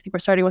didn't. I think we're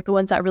starting with the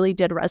ones that really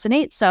did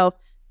resonate. So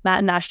Matt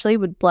and Ashley,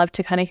 would love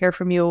to kind of hear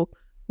from you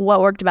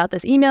what worked about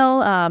this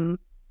email.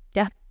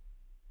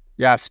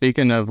 Yeah,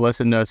 speaking of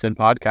listen notes and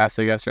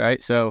podcasts, I guess,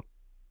 right? So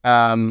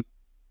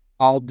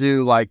I'll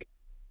do like,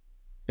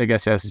 I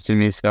guess yes, it's to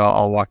me, so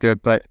I'll walk through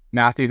it. But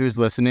Matthew, who's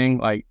listening,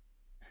 like,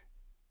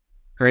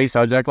 great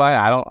subject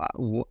line.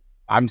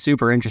 I'm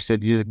super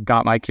interested. You just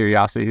got my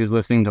curiosity. Who's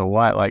listening to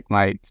what? Like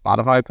my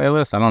Spotify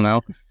playlist? I don't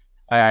know.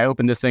 I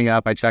opened this thing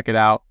up. I check it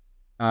out.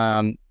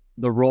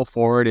 The Roll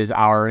Forward is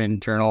our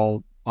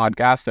internal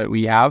podcast that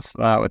we have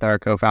with our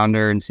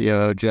co-founder and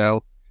COO,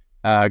 Joe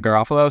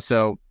Garofalo.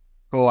 So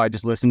cool. I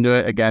just listened to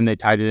it. Again, they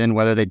tied it in,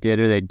 whether they did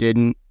or they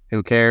didn't.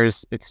 Who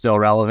cares? It's still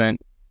relevant.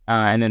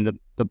 And then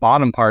the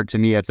bottom part to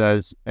me, it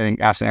says, I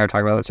think Ashley and I were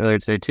talking about this earlier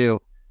today too,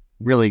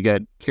 really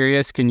good.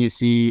 Curious, can you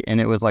see?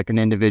 And it was like an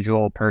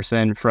individual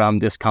person from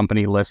this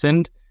company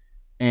listened.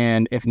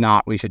 And if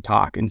not, we should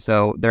talk. And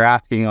so they're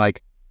asking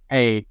like,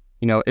 hey,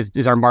 you know,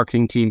 is our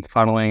marketing team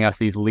funneling us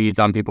these leads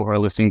on people who are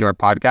listening to our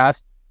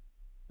podcast?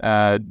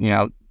 You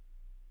know,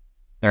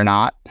 they're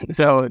not.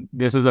 So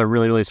this was a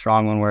really, really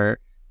strong one where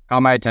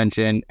caught my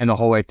attention, and the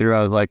whole way through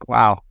I was like,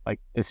 wow, like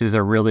this is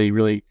a really,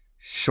 really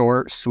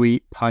short,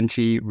 sweet,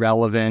 punchy,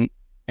 relevant,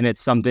 and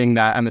it's something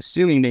that I'm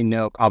assuming they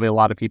know probably a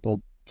lot of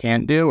people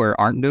can't do or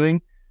aren't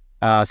doing.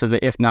 So the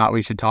if not,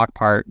 we should talk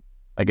part,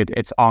 like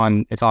it's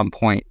on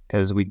point,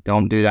 because we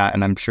don't do that.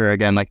 And I'm sure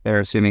again, like they're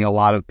assuming a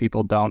lot of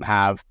people don't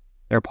have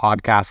their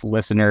podcast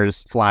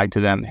listeners flag to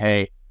them,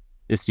 hey,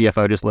 this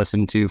CFO just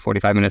listened to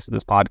 45 minutes of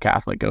this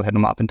podcast, like go hit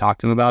them up and talk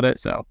to them about it.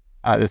 So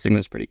this thing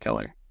was pretty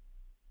killer.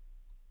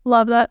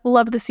 Love that.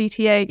 Love the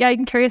CTA. Yeah,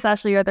 I'm curious,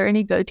 Ashley, are there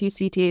any go-to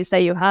CTAs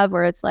that you have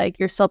where it's like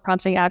you're still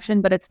prompting action,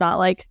 but it's not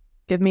like,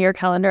 give me your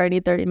calendar, I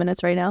need 30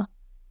 minutes right now?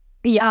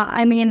 Yeah,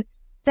 I mean,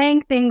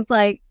 saying things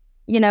like,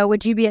 you know,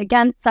 would you be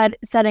against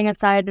setting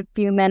aside a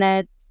few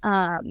minutes?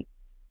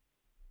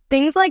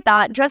 Things like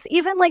that. Just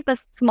even like the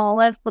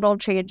smallest little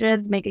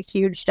changes make a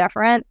huge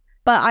difference.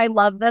 But I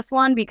love this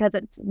one because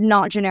it's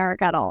not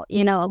generic at all.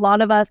 You know, a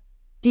lot of us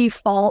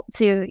default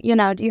to, you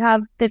know, do you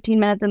have 15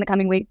 minutes in the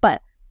coming week?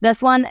 But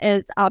this one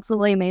is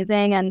absolutely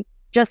amazing. And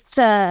just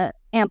to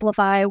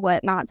amplify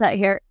what Matt said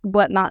here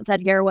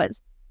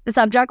was the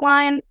subject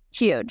line,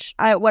 huge.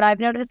 What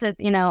I've noticed is,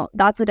 you know,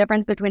 that's the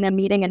difference between a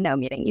meeting and no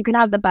meeting. You can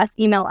have the best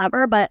email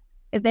ever, but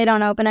if they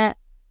don't open it,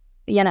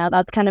 you know,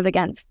 that's kind of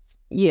against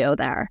you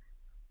there.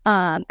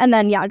 And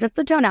then, yeah, just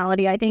the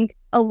tonality. I think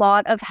a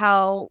lot of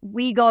how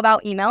we go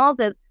about emails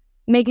is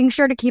making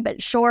sure to keep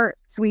it short,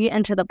 sweet,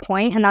 and to the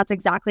point. And that's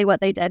exactly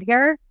what they did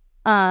here.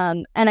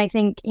 And I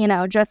think, you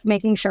know, just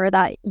making sure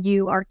that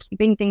you are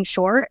keeping things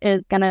short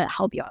is going to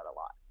help you out a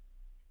lot.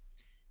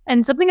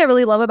 And something I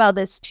really love about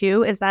this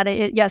too is that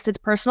yes, it's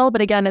personal,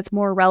 but again, it's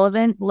more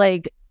relevant.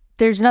 Like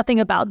there's nothing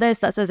about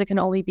this that says it can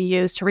only be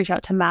used to reach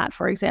out to Matt,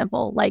 for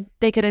example. Like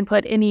they could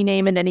input any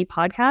name in any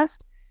podcast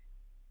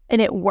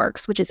and it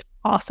works, which is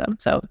awesome.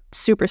 So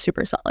super,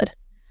 super solid.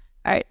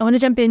 All right, I want to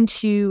jump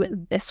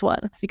into this one.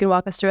 If you could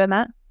walk us through it,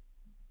 Matt.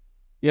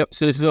 Yep.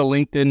 So this is a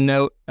LinkedIn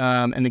note.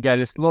 And again,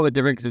 it's a little bit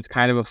different because it's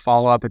kind of a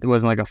follow-up. It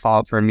wasn't like a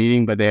follow-up for a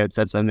meeting, but they had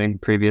said something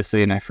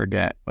previously and I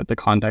forget what the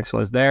context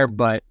was there.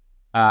 But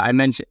I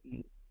mentioned,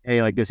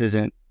 hey, like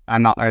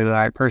I'm not the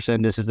right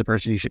person. This is the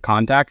person you should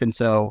contact. And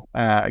so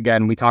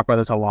again, we talk about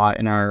this a lot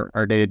in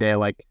our day-to-day.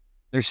 Like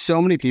there's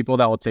so many people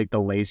that will take the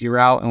lazy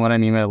route. And what I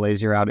mean by the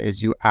lazy route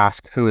is you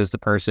ask who is the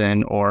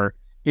person, or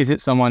is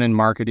it someone in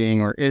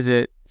marketing, or is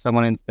it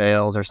someone in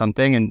sales or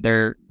something? And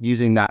they're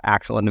using that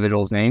actual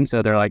individual's name.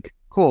 So they're like,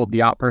 cool,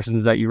 the out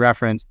persons that you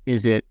reference,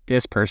 is it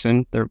this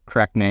person, the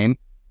correct name,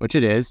 which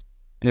it is.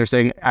 And they're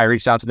saying, I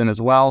reached out to them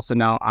as well. So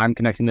now I'm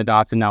connecting the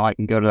dots and now I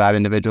can go to that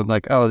individual and be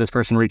like, oh, this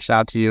person reached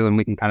out to you, and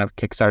we can kind of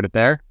kickstart it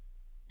there.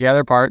 The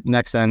other part,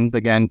 next sentence,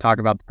 again, talk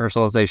about the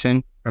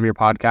personalization from your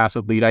podcast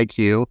with Lead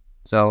IQ.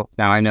 So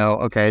now I know,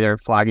 okay, they're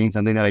flagging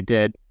something that I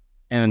did.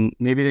 And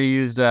maybe they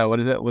used,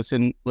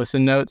 listen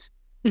notes.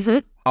 Mm-hmm.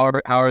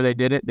 However they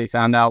did it, they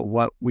found out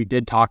what we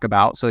did talk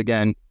about. So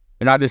again,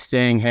 they're not just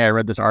saying, hey, I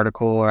read this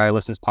article or I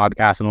listened to this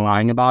podcast and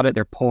lying about it.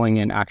 They're pulling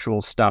in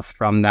actual stuff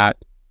from that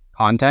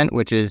content,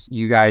 which is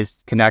you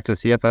guys connect with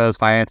CFOs,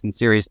 finance, and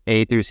Series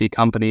A through C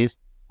companies,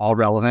 all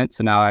relevant.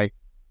 So now there's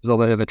a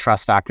little bit of a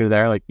trust factor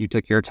there. Like you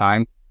took your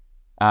time.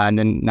 And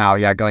then now,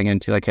 going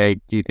into like, hey,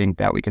 do you think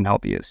that we can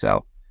help you?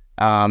 So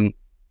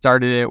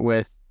started it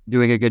with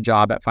doing a good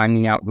job at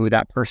finding out who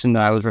that person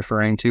that I was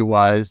referring to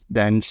was,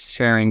 then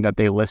sharing that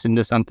they listened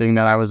to something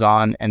that I was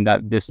on and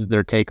that this is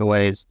their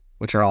takeaways,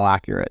 which are all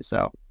accurate.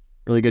 So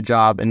really good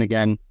job. And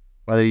again,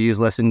 whether you use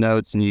Listen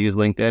Notes and you use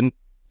LinkedIn, it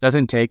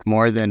doesn't take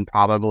more than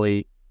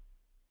probably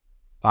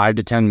 5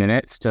 to 10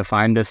 minutes to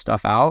find this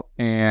stuff out.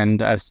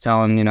 And I was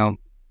telling,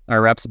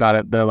 our reps about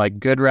it. They're like,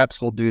 good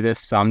reps will do this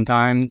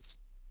sometimes.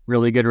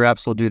 Really good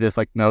reps will do this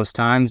like most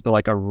times, but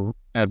like a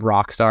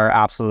rock star,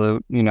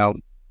 absolute,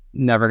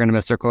 never going to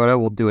miss their quota,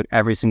 will do it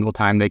every single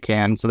time they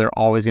can. So they're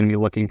always going to be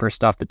looking for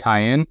stuff to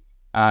tie in.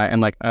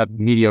 And like a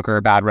mediocre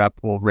or bad rep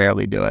will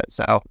rarely do it.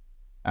 So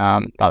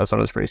thought this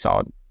one was pretty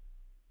solid.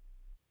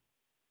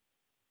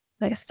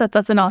 Nice.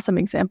 That's an awesome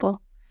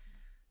example.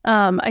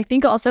 I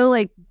think also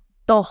like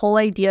the whole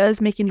idea is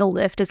making the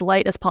lift as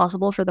light as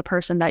possible for the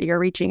person that you're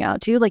reaching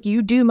out to. Like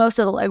you do most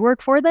of the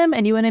legwork for them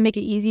and you want to make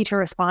it easy to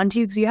respond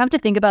to, because you have to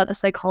think about the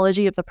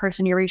psychology of the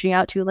person you're reaching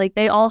out to. Like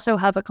they also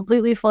have a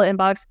completely full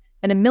inbox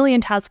and a million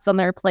tasks on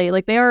their plate.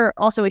 Like they are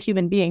also a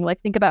human being. Like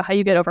think about how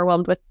you get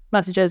overwhelmed with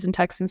messages and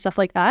texts and stuff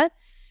like that.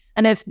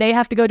 And if they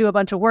have to go do a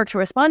bunch of work to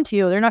respond to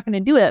you, they're not going to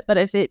do it. But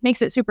if it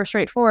makes it super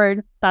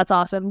straightforward, that's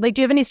awesome. Like,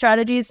 do you have any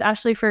strategies,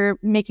 Ashley, for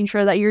making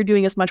sure that you're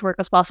doing as much work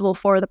as possible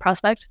for the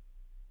prospect?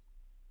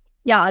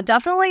 Yeah,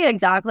 definitely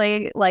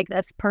exactly like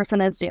this person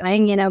is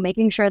doing,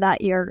 making sure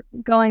that you're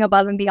going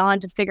above and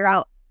beyond to figure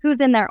out who's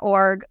in their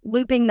org,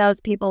 looping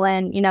those people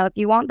in. If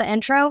you want the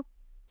intro,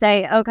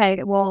 say,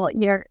 okay, well,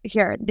 you're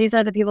here. These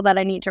are the people that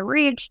I need to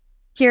reach.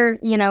 Here's,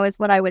 is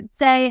what I would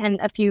say, and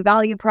a few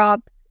value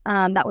props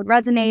that would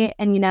resonate.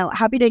 And,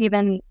 happy to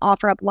even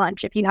offer up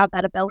lunch if you have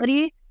that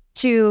ability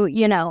to,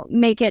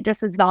 make it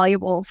just as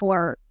valuable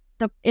for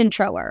the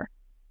introer.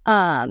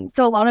 So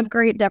a lot of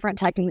great different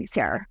techniques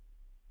here.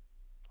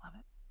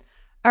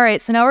 All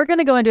right, so now we're going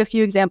to go into a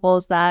few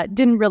examples that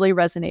didn't really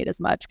resonate as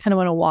much. Kind of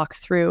want to walk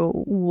through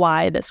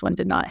why this one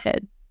did not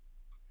hit.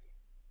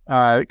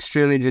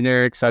 Extremely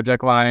generic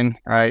subject line,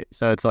 right?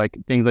 So it's like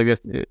things like this,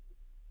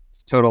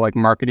 total like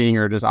marketing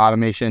or just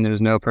automation.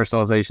 There's no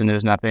personalization.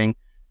 There's nothing.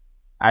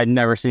 I'd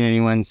never seen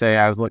anyone say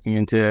I was looking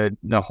into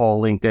the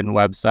whole LinkedIn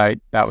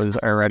website. That was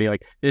already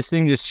like, this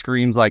thing just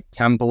screams like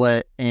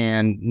template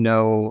and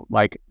no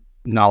like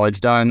knowledge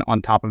done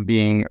on top of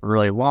being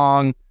really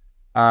long.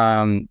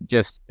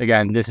 Just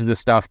again, this is the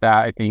stuff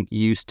that I think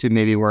used to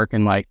maybe work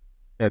in like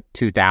the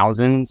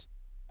 2000s.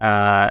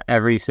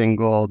 Every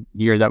single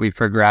year that we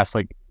progress,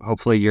 like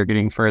hopefully you're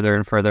getting further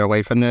and further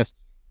away from this,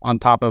 on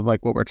top of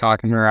like what we're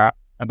talking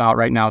about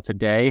right now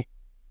today.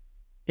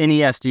 Any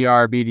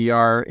SDR,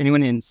 BDR,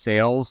 anyone in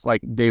sales,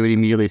 like they would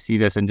immediately see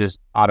this and just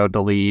auto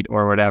delete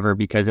or whatever,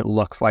 because it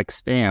looks like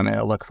spam and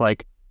it looks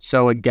like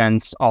so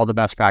against all the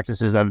best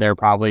practices that they're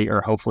probably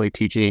or hopefully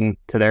teaching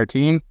to their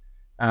team.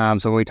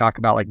 So when we talk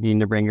about like needing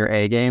to bring your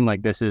A game,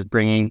 like this is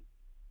bringing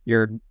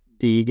your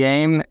D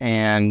game,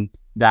 and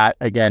that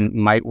again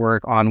might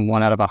work on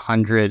 1 out of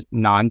 100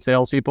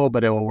 non-sales people,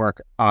 but it will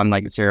work on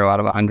like 0 out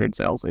of 100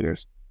 sales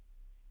leaders.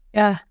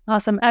 Yeah,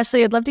 awesome.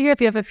 Ashley, I'd love to hear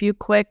if you have a few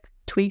quick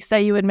tweaks that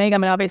you would make. I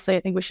mean, obviously, I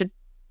think we should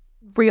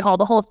rehaul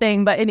the whole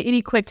thing, but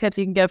any quick tips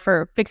you can give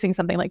for fixing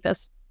something like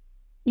this?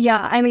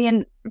 Yeah, I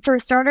mean, for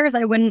starters,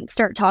 I wouldn't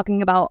start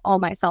talking about all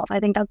myself.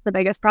 I think that's the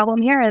biggest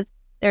problem here is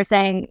they're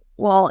saying,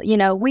 well,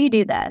 we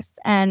do this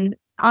and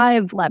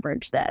I've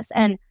leveraged this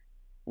and,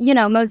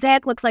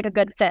 Mosaic looks like a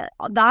good fit.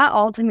 That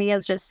all to me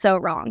is just so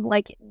wrong.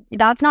 Like,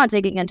 that's not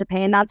digging into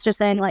pain. That's just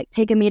saying like,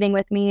 take a meeting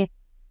with me,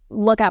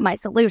 look at my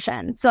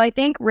solution. So I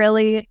think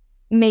really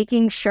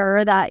making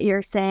sure that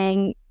you're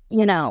saying,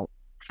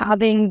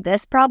 having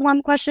this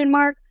problem ?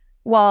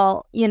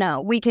 Well,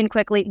 we can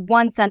quickly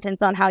one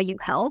sentence on how you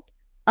help.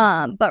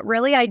 but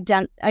really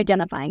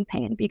identifying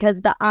pain,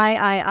 because the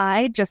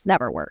I just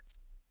never works.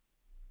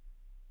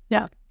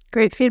 Yeah,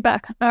 great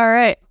feedback. All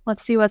right,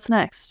 let's see what's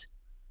next.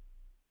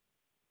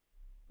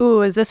 Ooh,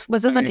 was this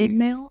an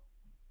email?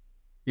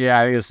 Yeah,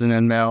 I think it's an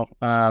email.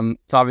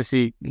 It's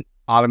obviously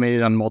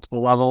automated on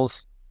multiple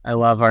levels. I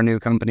love our new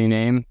company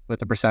name with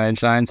the percentage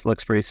signs. It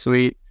looks pretty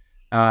sweet.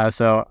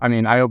 So, I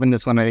mean, I opened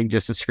this one, I think,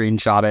 just to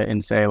screenshot it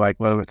and say, like,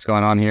 what's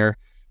going on here.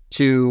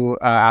 To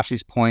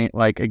Ashley's point,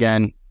 like,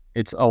 again,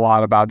 it's a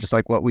lot about just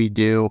like what we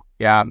do.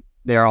 Yeah,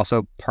 they're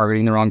also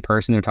targeting the wrong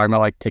person. They're talking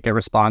about like ticket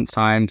response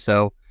time.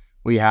 So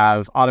we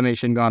have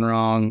automation gone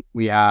wrong.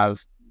 We have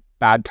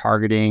bad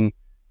targeting.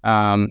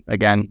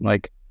 Again,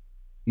 like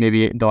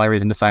maybe the only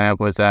reason to sign up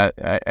was that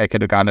I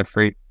could have gotten a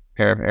free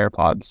pair of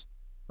AirPods.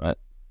 But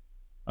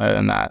other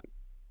than that,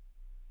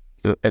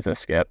 it's a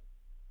skip.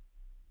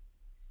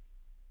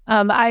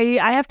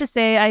 I have to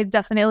say, I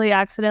definitely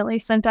accidentally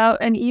sent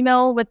out an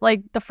email with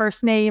like the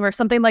first name or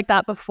something like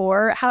that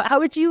before. How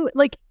would you,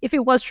 like, if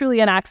it was truly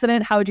an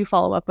accident, how would you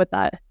follow up with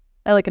that?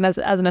 Like as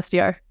an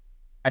SDR?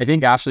 I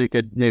think Ashley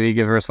could maybe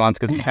give a response,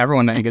 because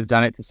everyone I think has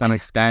done it to some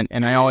extent.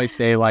 And I always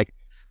say, like,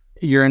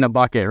 you're in a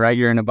bucket, right?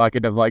 You're in a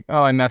bucket of like,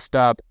 oh, I messed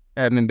up,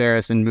 I'm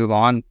embarrassed, and move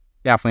on.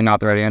 Definitely not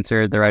the right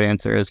answer. The right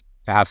answer is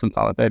to have some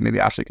fun with it. Maybe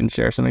Ashley can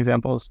share some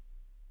examples.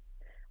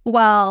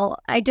 Well,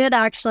 I did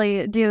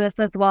actually do this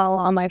as well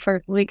on my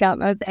first week at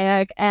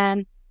Mosaic,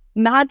 and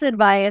Matt's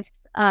advice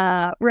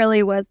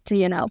really was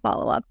to,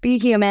 follow up, be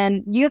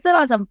human, use it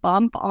as a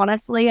bump,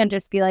 honestly, and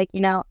just be like,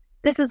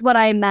 this is what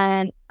I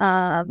meant,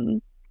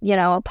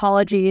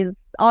 apologies.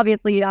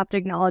 Obviously, you have to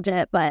acknowledge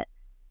it, but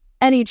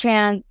any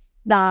chance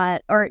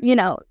that, or,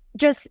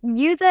 just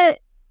use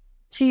it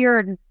to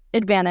your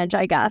advantage,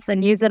 I guess,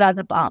 and use it as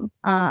a bump.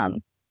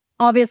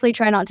 Obviously,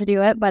 try not to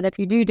do it, but if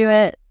you do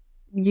it,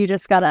 you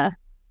just gotta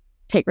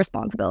take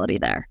responsibility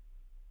there.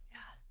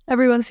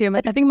 Everyone's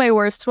human. I think my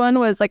worst one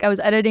was like I was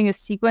editing a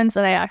sequence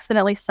and I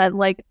accidentally sent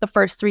like the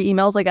first 3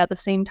 emails like at the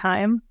same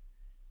time,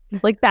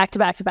 like back to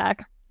back to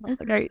back. I was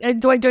like,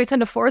 do I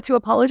send a 4th to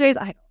apologize?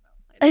 I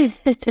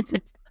don't know.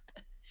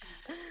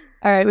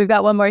 All right, we've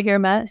got one more here,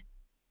 Matt.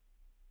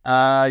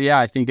 Yeah,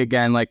 I think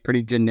again, like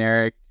pretty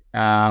generic.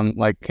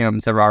 Like came up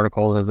in several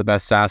articles as the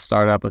best SaaS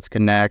startup. Let's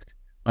connect.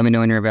 Let me know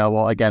when you're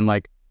available. Again,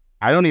 like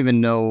I don't even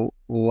know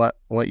what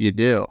you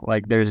do.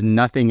 Like there's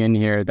nothing in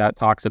here that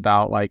talks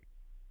about like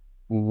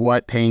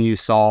what pain you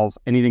solve,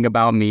 anything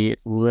about me.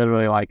 It's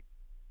literally like,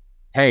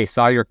 hey,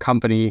 saw your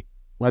company,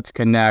 let's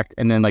connect.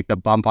 And then like the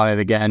bump on it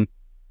again,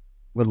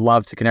 would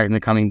love to connect in the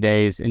coming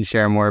days and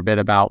share more a bit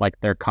about like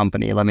their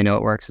company. Let me know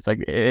it works. It's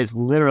like, it's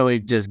literally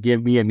just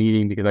give me a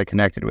meeting because I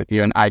connected with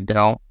you and I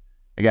don't.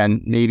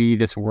 Again, maybe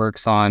this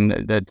works on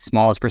the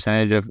smallest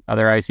percentage of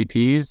other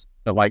ICPs,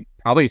 but like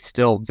probably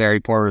still very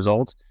poor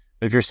results.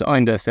 But if you're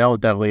selling to a sales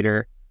dev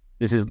leader,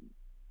 this is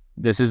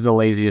the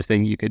laziest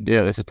thing you could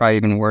do. This is probably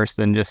even worse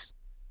than just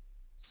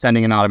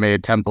sending an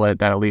automated template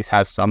that at least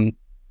has some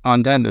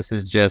content. This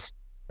is just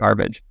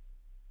garbage.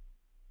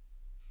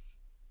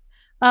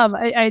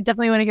 I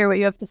definitely want to hear what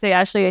you have to say,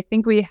 Ashley. I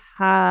think we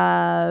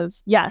have,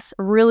 yes,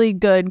 a really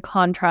good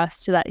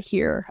contrast to that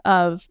here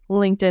of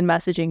LinkedIn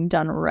messaging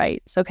done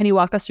right. So can you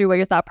walk us through what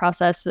your thought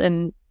process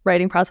and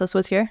writing process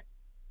was here?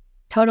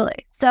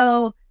 Totally.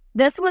 So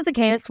this was a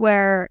case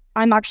where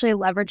I'm actually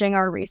leveraging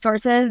our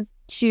resources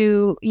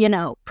to,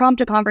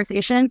 prompt a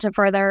conversation to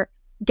further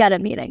get a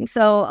meeting.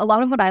 So a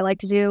lot of what I like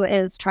to do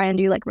is try and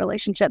do like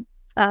relationship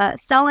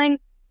selling.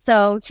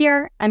 So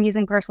here I'm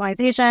using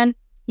personalization.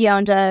 He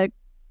owned a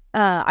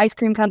ice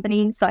cream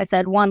company. So I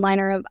said one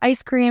liner of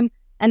ice cream.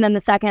 And then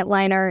the second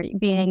liner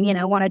being,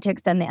 wanted to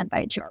extend the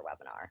invite to our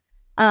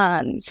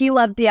webinar. He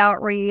loved the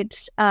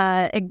outreach,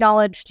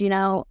 acknowledged,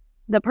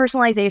 the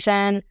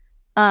personalization.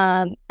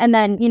 And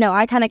then,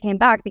 I kind of came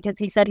back because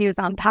he said he was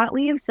on pat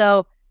leave.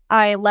 So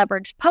I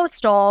leveraged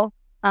Postal.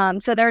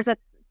 So there's a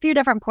few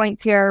different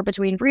points here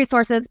between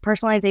resources,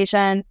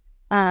 personalization,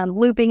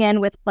 looping in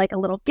with like a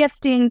little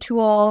gifting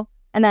tool.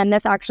 And then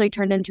this actually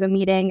turned into a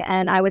meeting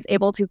and I was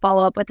able to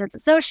follow up with his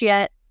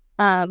associate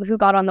who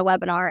got on the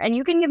webinar. And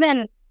you can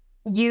even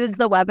use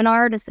the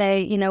webinar to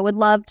say, would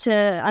love to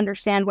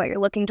understand what you're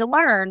looking to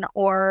learn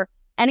or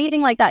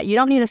anything like that. You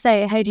don't need to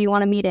say, hey, do you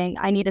want a meeting?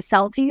 I need to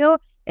sell to you.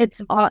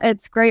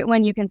 It's great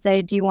when you can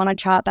say, do you want to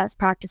chat best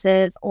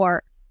practices?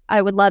 Or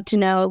I would love to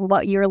know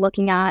what you're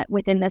looking at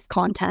within this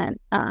content,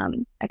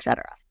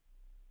 etc.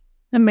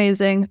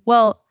 Amazing.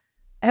 Well,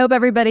 I hope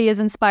everybody is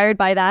inspired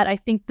by that. I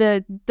think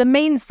the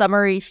main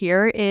summary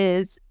here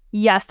is,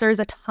 yes, there's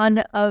a ton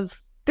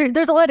of,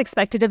 there's a lot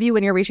expected of you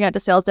when you're reaching out to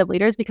sales dev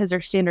leaders because their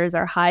standards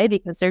are high,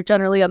 because they're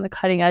generally on the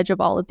cutting edge of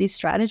all of these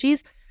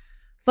strategies.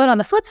 But on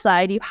the flip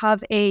side, you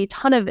have a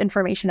ton of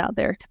information out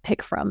there to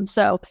pick from.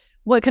 So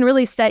what can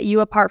really set you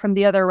apart from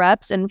the other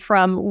reps and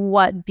from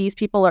what these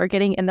people are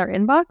getting in their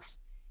inbox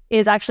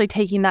is actually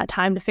taking that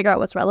time to figure out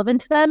what's relevant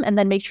to them and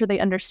then make sure they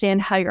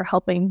understand how you're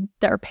helping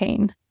their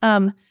pain.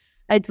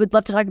 I would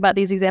love to talk about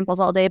these examples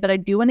all day, but I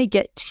do want to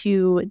get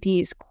to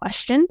these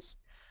questions.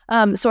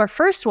 So our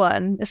first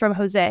one is from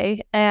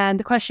Jose, and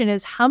the question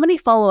is,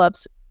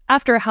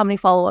 after how many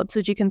follow-ups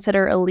would you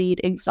consider a lead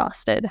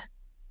exhausted?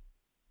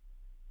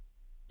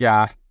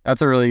 Yeah,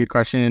 that's a really good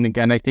question. And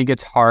again, I think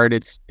it's hard.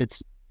 It's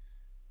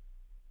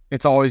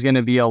always going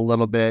to be a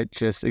little bit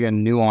just,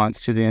 again,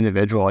 nuance to the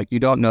individual. Like, you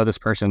don't know this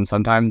person.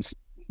 Sometimes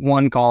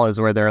one call is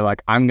where they're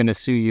like, I'm going to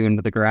sue you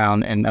into the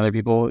ground. And other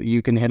people,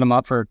 you can hit them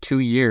up for 2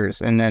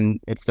 years and then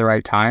it's the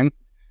right time.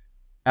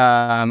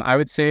 I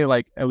would say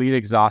like a lead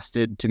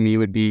exhausted to me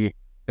would be,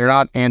 they're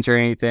not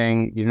answering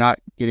anything. You're not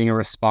getting a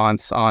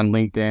response on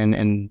LinkedIn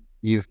and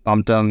you've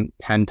bumped them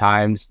 10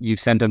 times. You've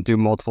sent them through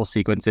multiple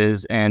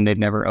sequences and they've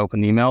never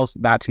opened emails.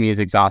 That to me is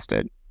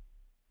exhausted.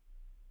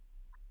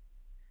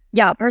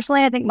 Yeah,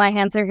 personally, I think my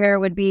answer here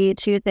would be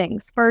 2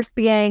 things. First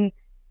being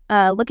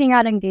looking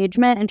at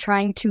engagement and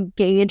trying to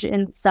gauge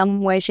in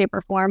some way, shape,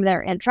 or form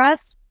their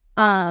interest.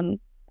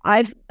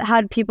 I've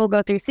had people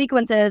go through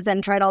sequences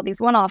and tried all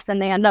these one-offs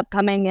and they end up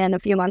coming in a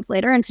few months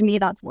later. And to me,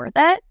 that's worth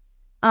it.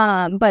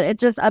 But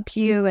it's just up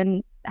to you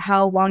and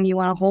how long you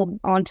want to hold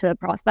on to a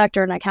prospect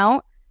or an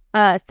account.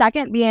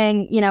 Second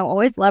being,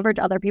 always leverage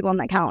other people in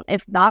the account.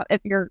 If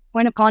your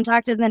point of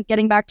contact isn't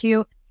getting back to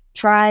you,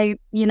 try,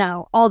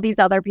 all these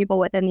other people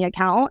within the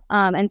account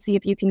and see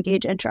if you can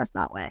gauge interest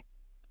that way.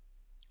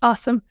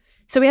 Awesome.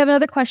 So we have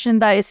another question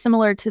that is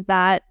similar to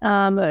that.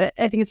 I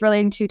think it's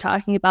relating to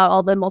talking about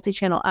all the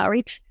multi-channel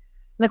outreach.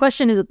 The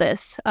question is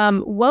this: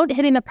 won't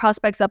hitting the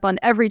prospects up on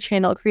every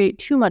channel create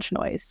too much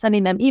noise?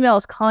 Sending them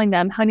emails, calling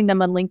them, hunting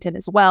them on LinkedIn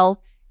as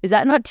well. Is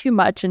that not too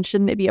much, and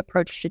shouldn't it be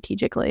approached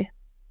strategically?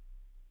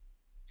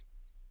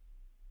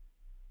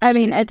 I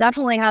mean, it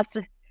definitely has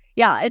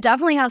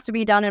to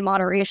be done in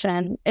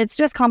moderation. It's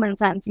just common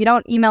sense. You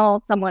don't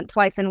email someone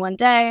twice in one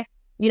day.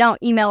 You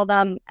don't email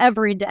them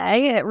every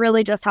day. It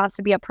really just has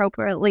to be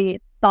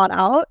appropriately thought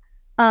out,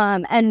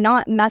 and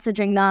not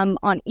messaging them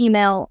on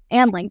email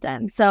and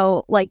LinkedIn.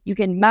 So like you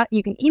can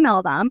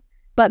email them,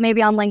 but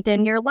maybe on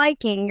LinkedIn, you're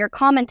liking, you're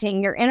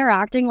commenting, you're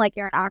interacting like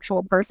you're an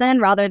actual person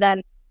rather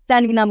than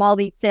sending them all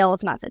these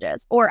sales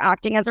messages or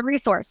acting as a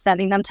resource,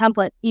 sending them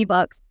template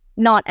ebooks.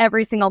 Not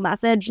every single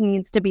message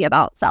needs to be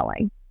about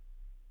selling.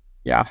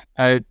 Yeah,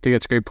 I think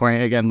that's a great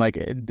point. Again, like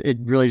it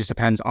really just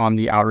depends on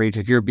the outreach.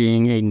 If you're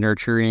being a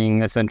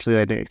nurturing, essentially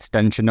like an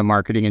extension of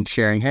marketing and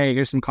sharing, hey,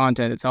 here's some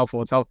content, it's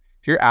helpful. If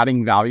you're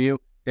adding value,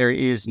 there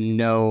is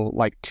no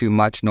like too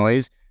much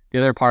noise. The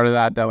other part of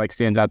that like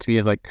stands out to me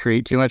is like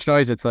create too much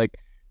noise. It's like,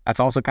 that's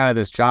also kind of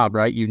this job,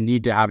 right? You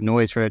need to have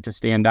noise for it to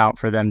stand out,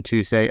 for them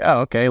to say,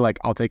 oh, okay, like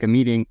I'll take a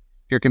meeting.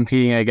 You're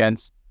competing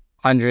against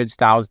hundreds,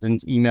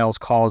 thousands, emails,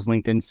 calls,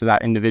 LinkedIn's to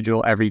that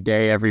individual every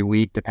day, every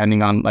week,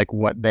 depending on like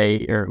what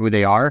they or who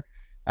they are.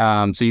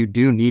 So you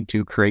do need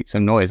to create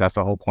some noise. That's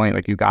the whole point.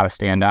 Like you got to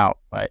stand out.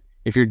 But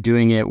if you're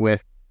doing it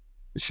with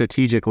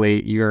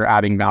strategically, you're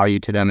adding value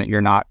to them. And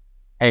you're not,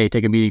 hey,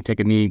 take a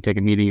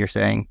meeting. You're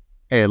saying,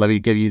 hey, let me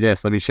give you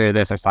this. Let me share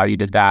this. I saw you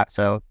did that.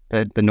 So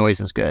the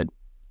noise is good.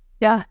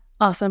 Yeah,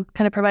 awesome.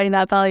 Kind of providing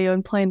that value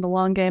and playing the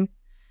long game.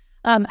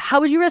 How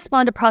would you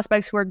respond to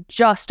prospects who are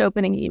just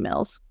opening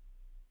emails?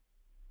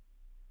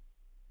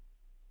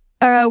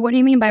 What do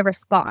you mean by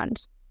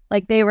respond?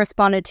 Like they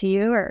responded to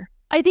you, or?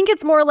 I think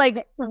it's more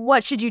like,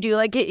 what should you do?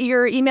 Like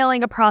you're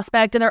emailing a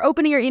prospect and they're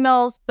opening your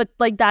emails, but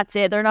like that's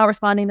it. They're not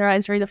responding. They're not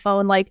answering the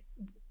phone. Like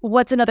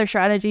what's another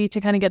strategy to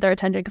kind of get their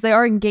attention? Because they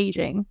are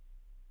engaging.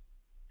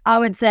 I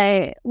would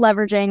say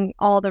leveraging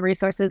all the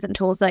resources and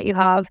tools that you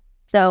have.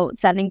 So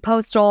sending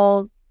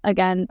postals,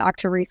 again, back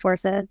to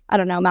resources. I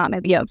don't know, Matt,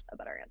 maybe you have a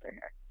better answer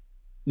here.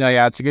 No,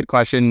 yeah, it's a good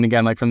question. And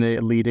again, like from the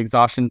lead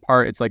exhaustion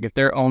part, it's like if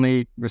they're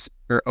only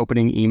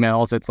opening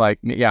emails, it's like,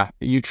 yeah,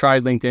 you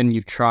tried LinkedIn,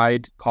 you've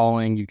tried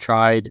calling, you've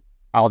tried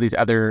all these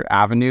other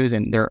avenues,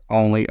 and they're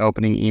only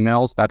opening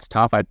emails. That's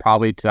tough. I'd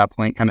probably to that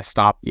point kind of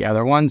stop the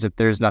other ones if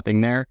there's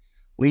nothing there.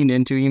 Lean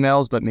into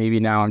emails, but maybe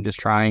now I'm just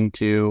trying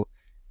to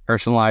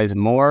personalize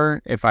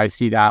more. If I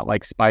see that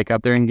like spike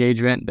up their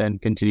engagement, then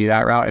continue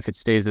that route. If it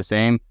stays the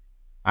same,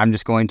 I'm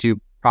just going to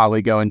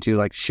probably go into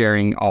like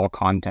sharing all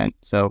content.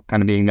 So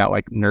kind of being that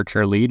like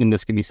nurture lead. And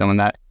this can be someone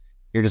that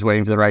you're just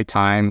waiting for the right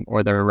time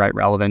or the right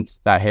relevance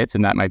that hits.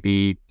 And that might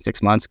be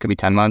 6 months, could be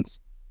 10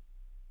 months.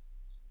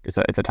 It's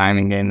a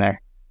timing game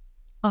there.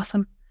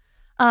 Awesome.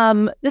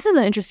 This is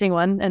an interesting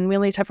one, and we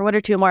only have time for one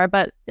or two more,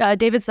 but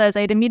David says,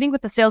 I had a meeting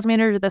with the sales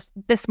manager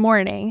this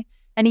morning,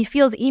 and he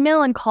feels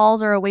email and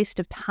calls are a waste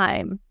of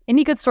time.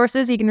 Any good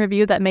sources he can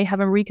review that may have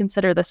him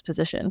reconsider this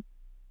position?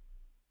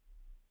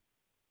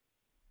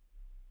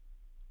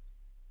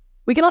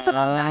 We can also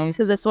come back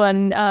to this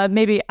one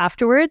maybe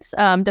afterwards.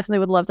 Definitely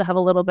would love to have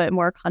a little bit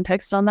more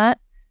context on that.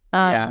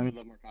 Yeah, I would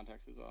love more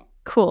context as well.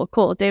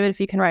 Cool. David, if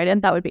you can write in,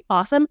 that would be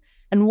awesome.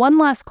 And one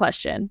last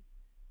question.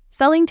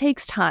 Selling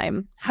takes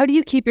time. How do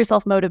you keep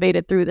yourself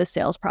motivated through this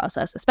sales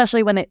process,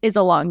 especially when it is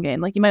a long game?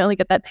 Like you might only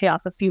get that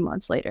payoff a few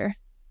months later.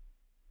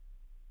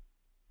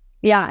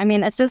 Yeah, I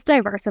mean, it's just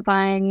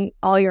diversifying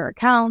all your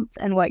accounts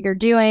and what you're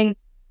doing.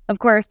 Of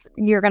course,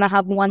 you're going to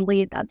have one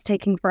lead that's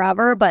taking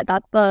forever, but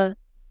that's the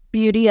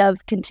beauty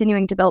of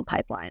continuing to build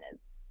pipeline.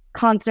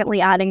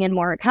 constantly adding in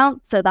more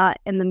accounts so that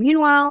in the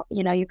meanwhile,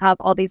 you have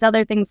all these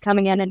other things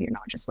coming in and you're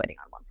not just waiting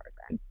on one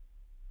person.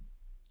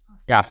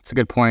 Yeah, it's a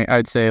good point.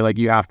 I'd say like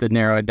you have to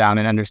narrow it down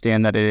and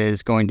understand that it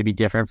is going to be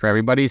different for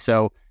everybody.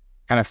 So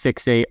kind of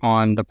fixate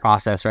on the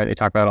process, right? They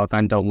talk about it all the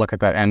time. Don't look at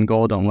that end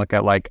goal. Don't look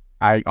at like,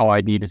 all I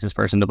need is this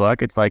person to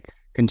book. It's like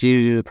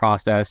continue to do the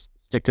process,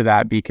 stick to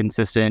that, be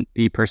consistent,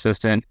 be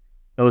persistent.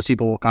 Those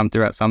people will come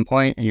through at some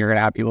point, and you're going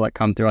to have people that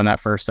come through on that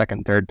first,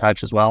 second, third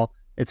touch as well.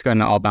 It's going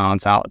to all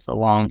balance out. It's a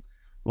long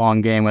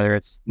game, whether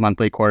it's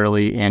monthly,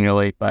 quarterly,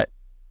 annually, but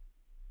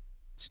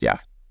yeah,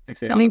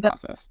 fixate on the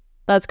process.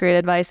 That's great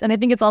advice. And I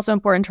think it's also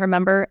important to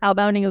remember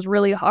outbounding is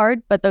really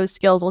hard, but those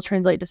skills will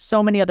translate to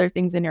so many other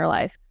things in your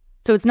life.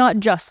 So it's not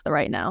just the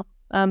right now.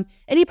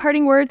 Any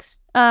parting words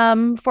for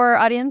our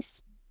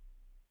audience?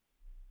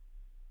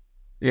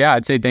 Yeah,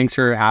 I'd say thanks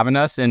for having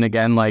us. And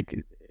again, like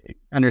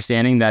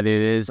understanding that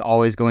it is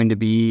always going to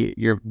be,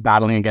 you're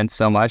battling against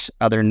so much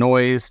other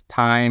noise,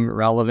 time,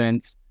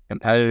 relevance,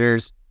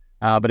 competitors.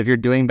 But if you're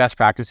doing best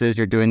practices,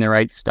 you're doing the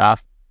right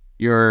stuff,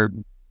 you're,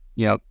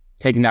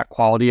 taking that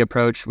quality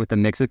approach with a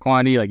mix of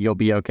quantity, like you'll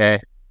be okay.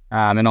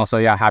 And also,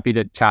 yeah, happy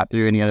to chat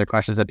through any other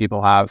questions that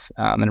people have,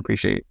 and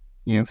appreciate,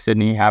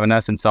 Sydney having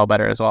us and Sell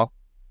Better as well.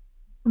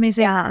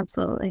 Amazing. Yeah,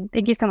 absolutely.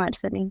 Thank you so much,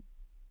 Sydney.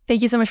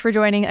 Thank you so much for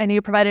joining. I know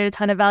you provided a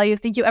ton of value.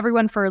 Thank you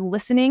everyone for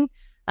listening.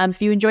 If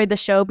you enjoyed the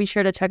show, be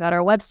sure to check out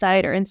our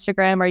website, our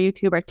Instagram, our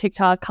YouTube, our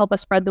TikTok. Help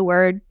us spread the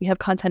word. We have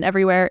content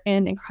everywhere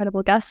and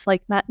incredible guests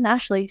like Matt and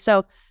Ashley.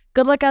 So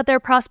good luck out there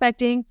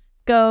prospecting.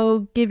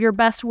 Go give your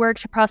best work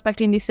to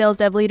prospecting these sales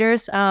dev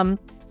leaders.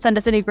 Send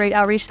us any great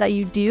outreach that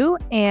you do.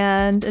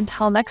 And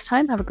until next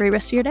time, have a great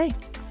rest of your day.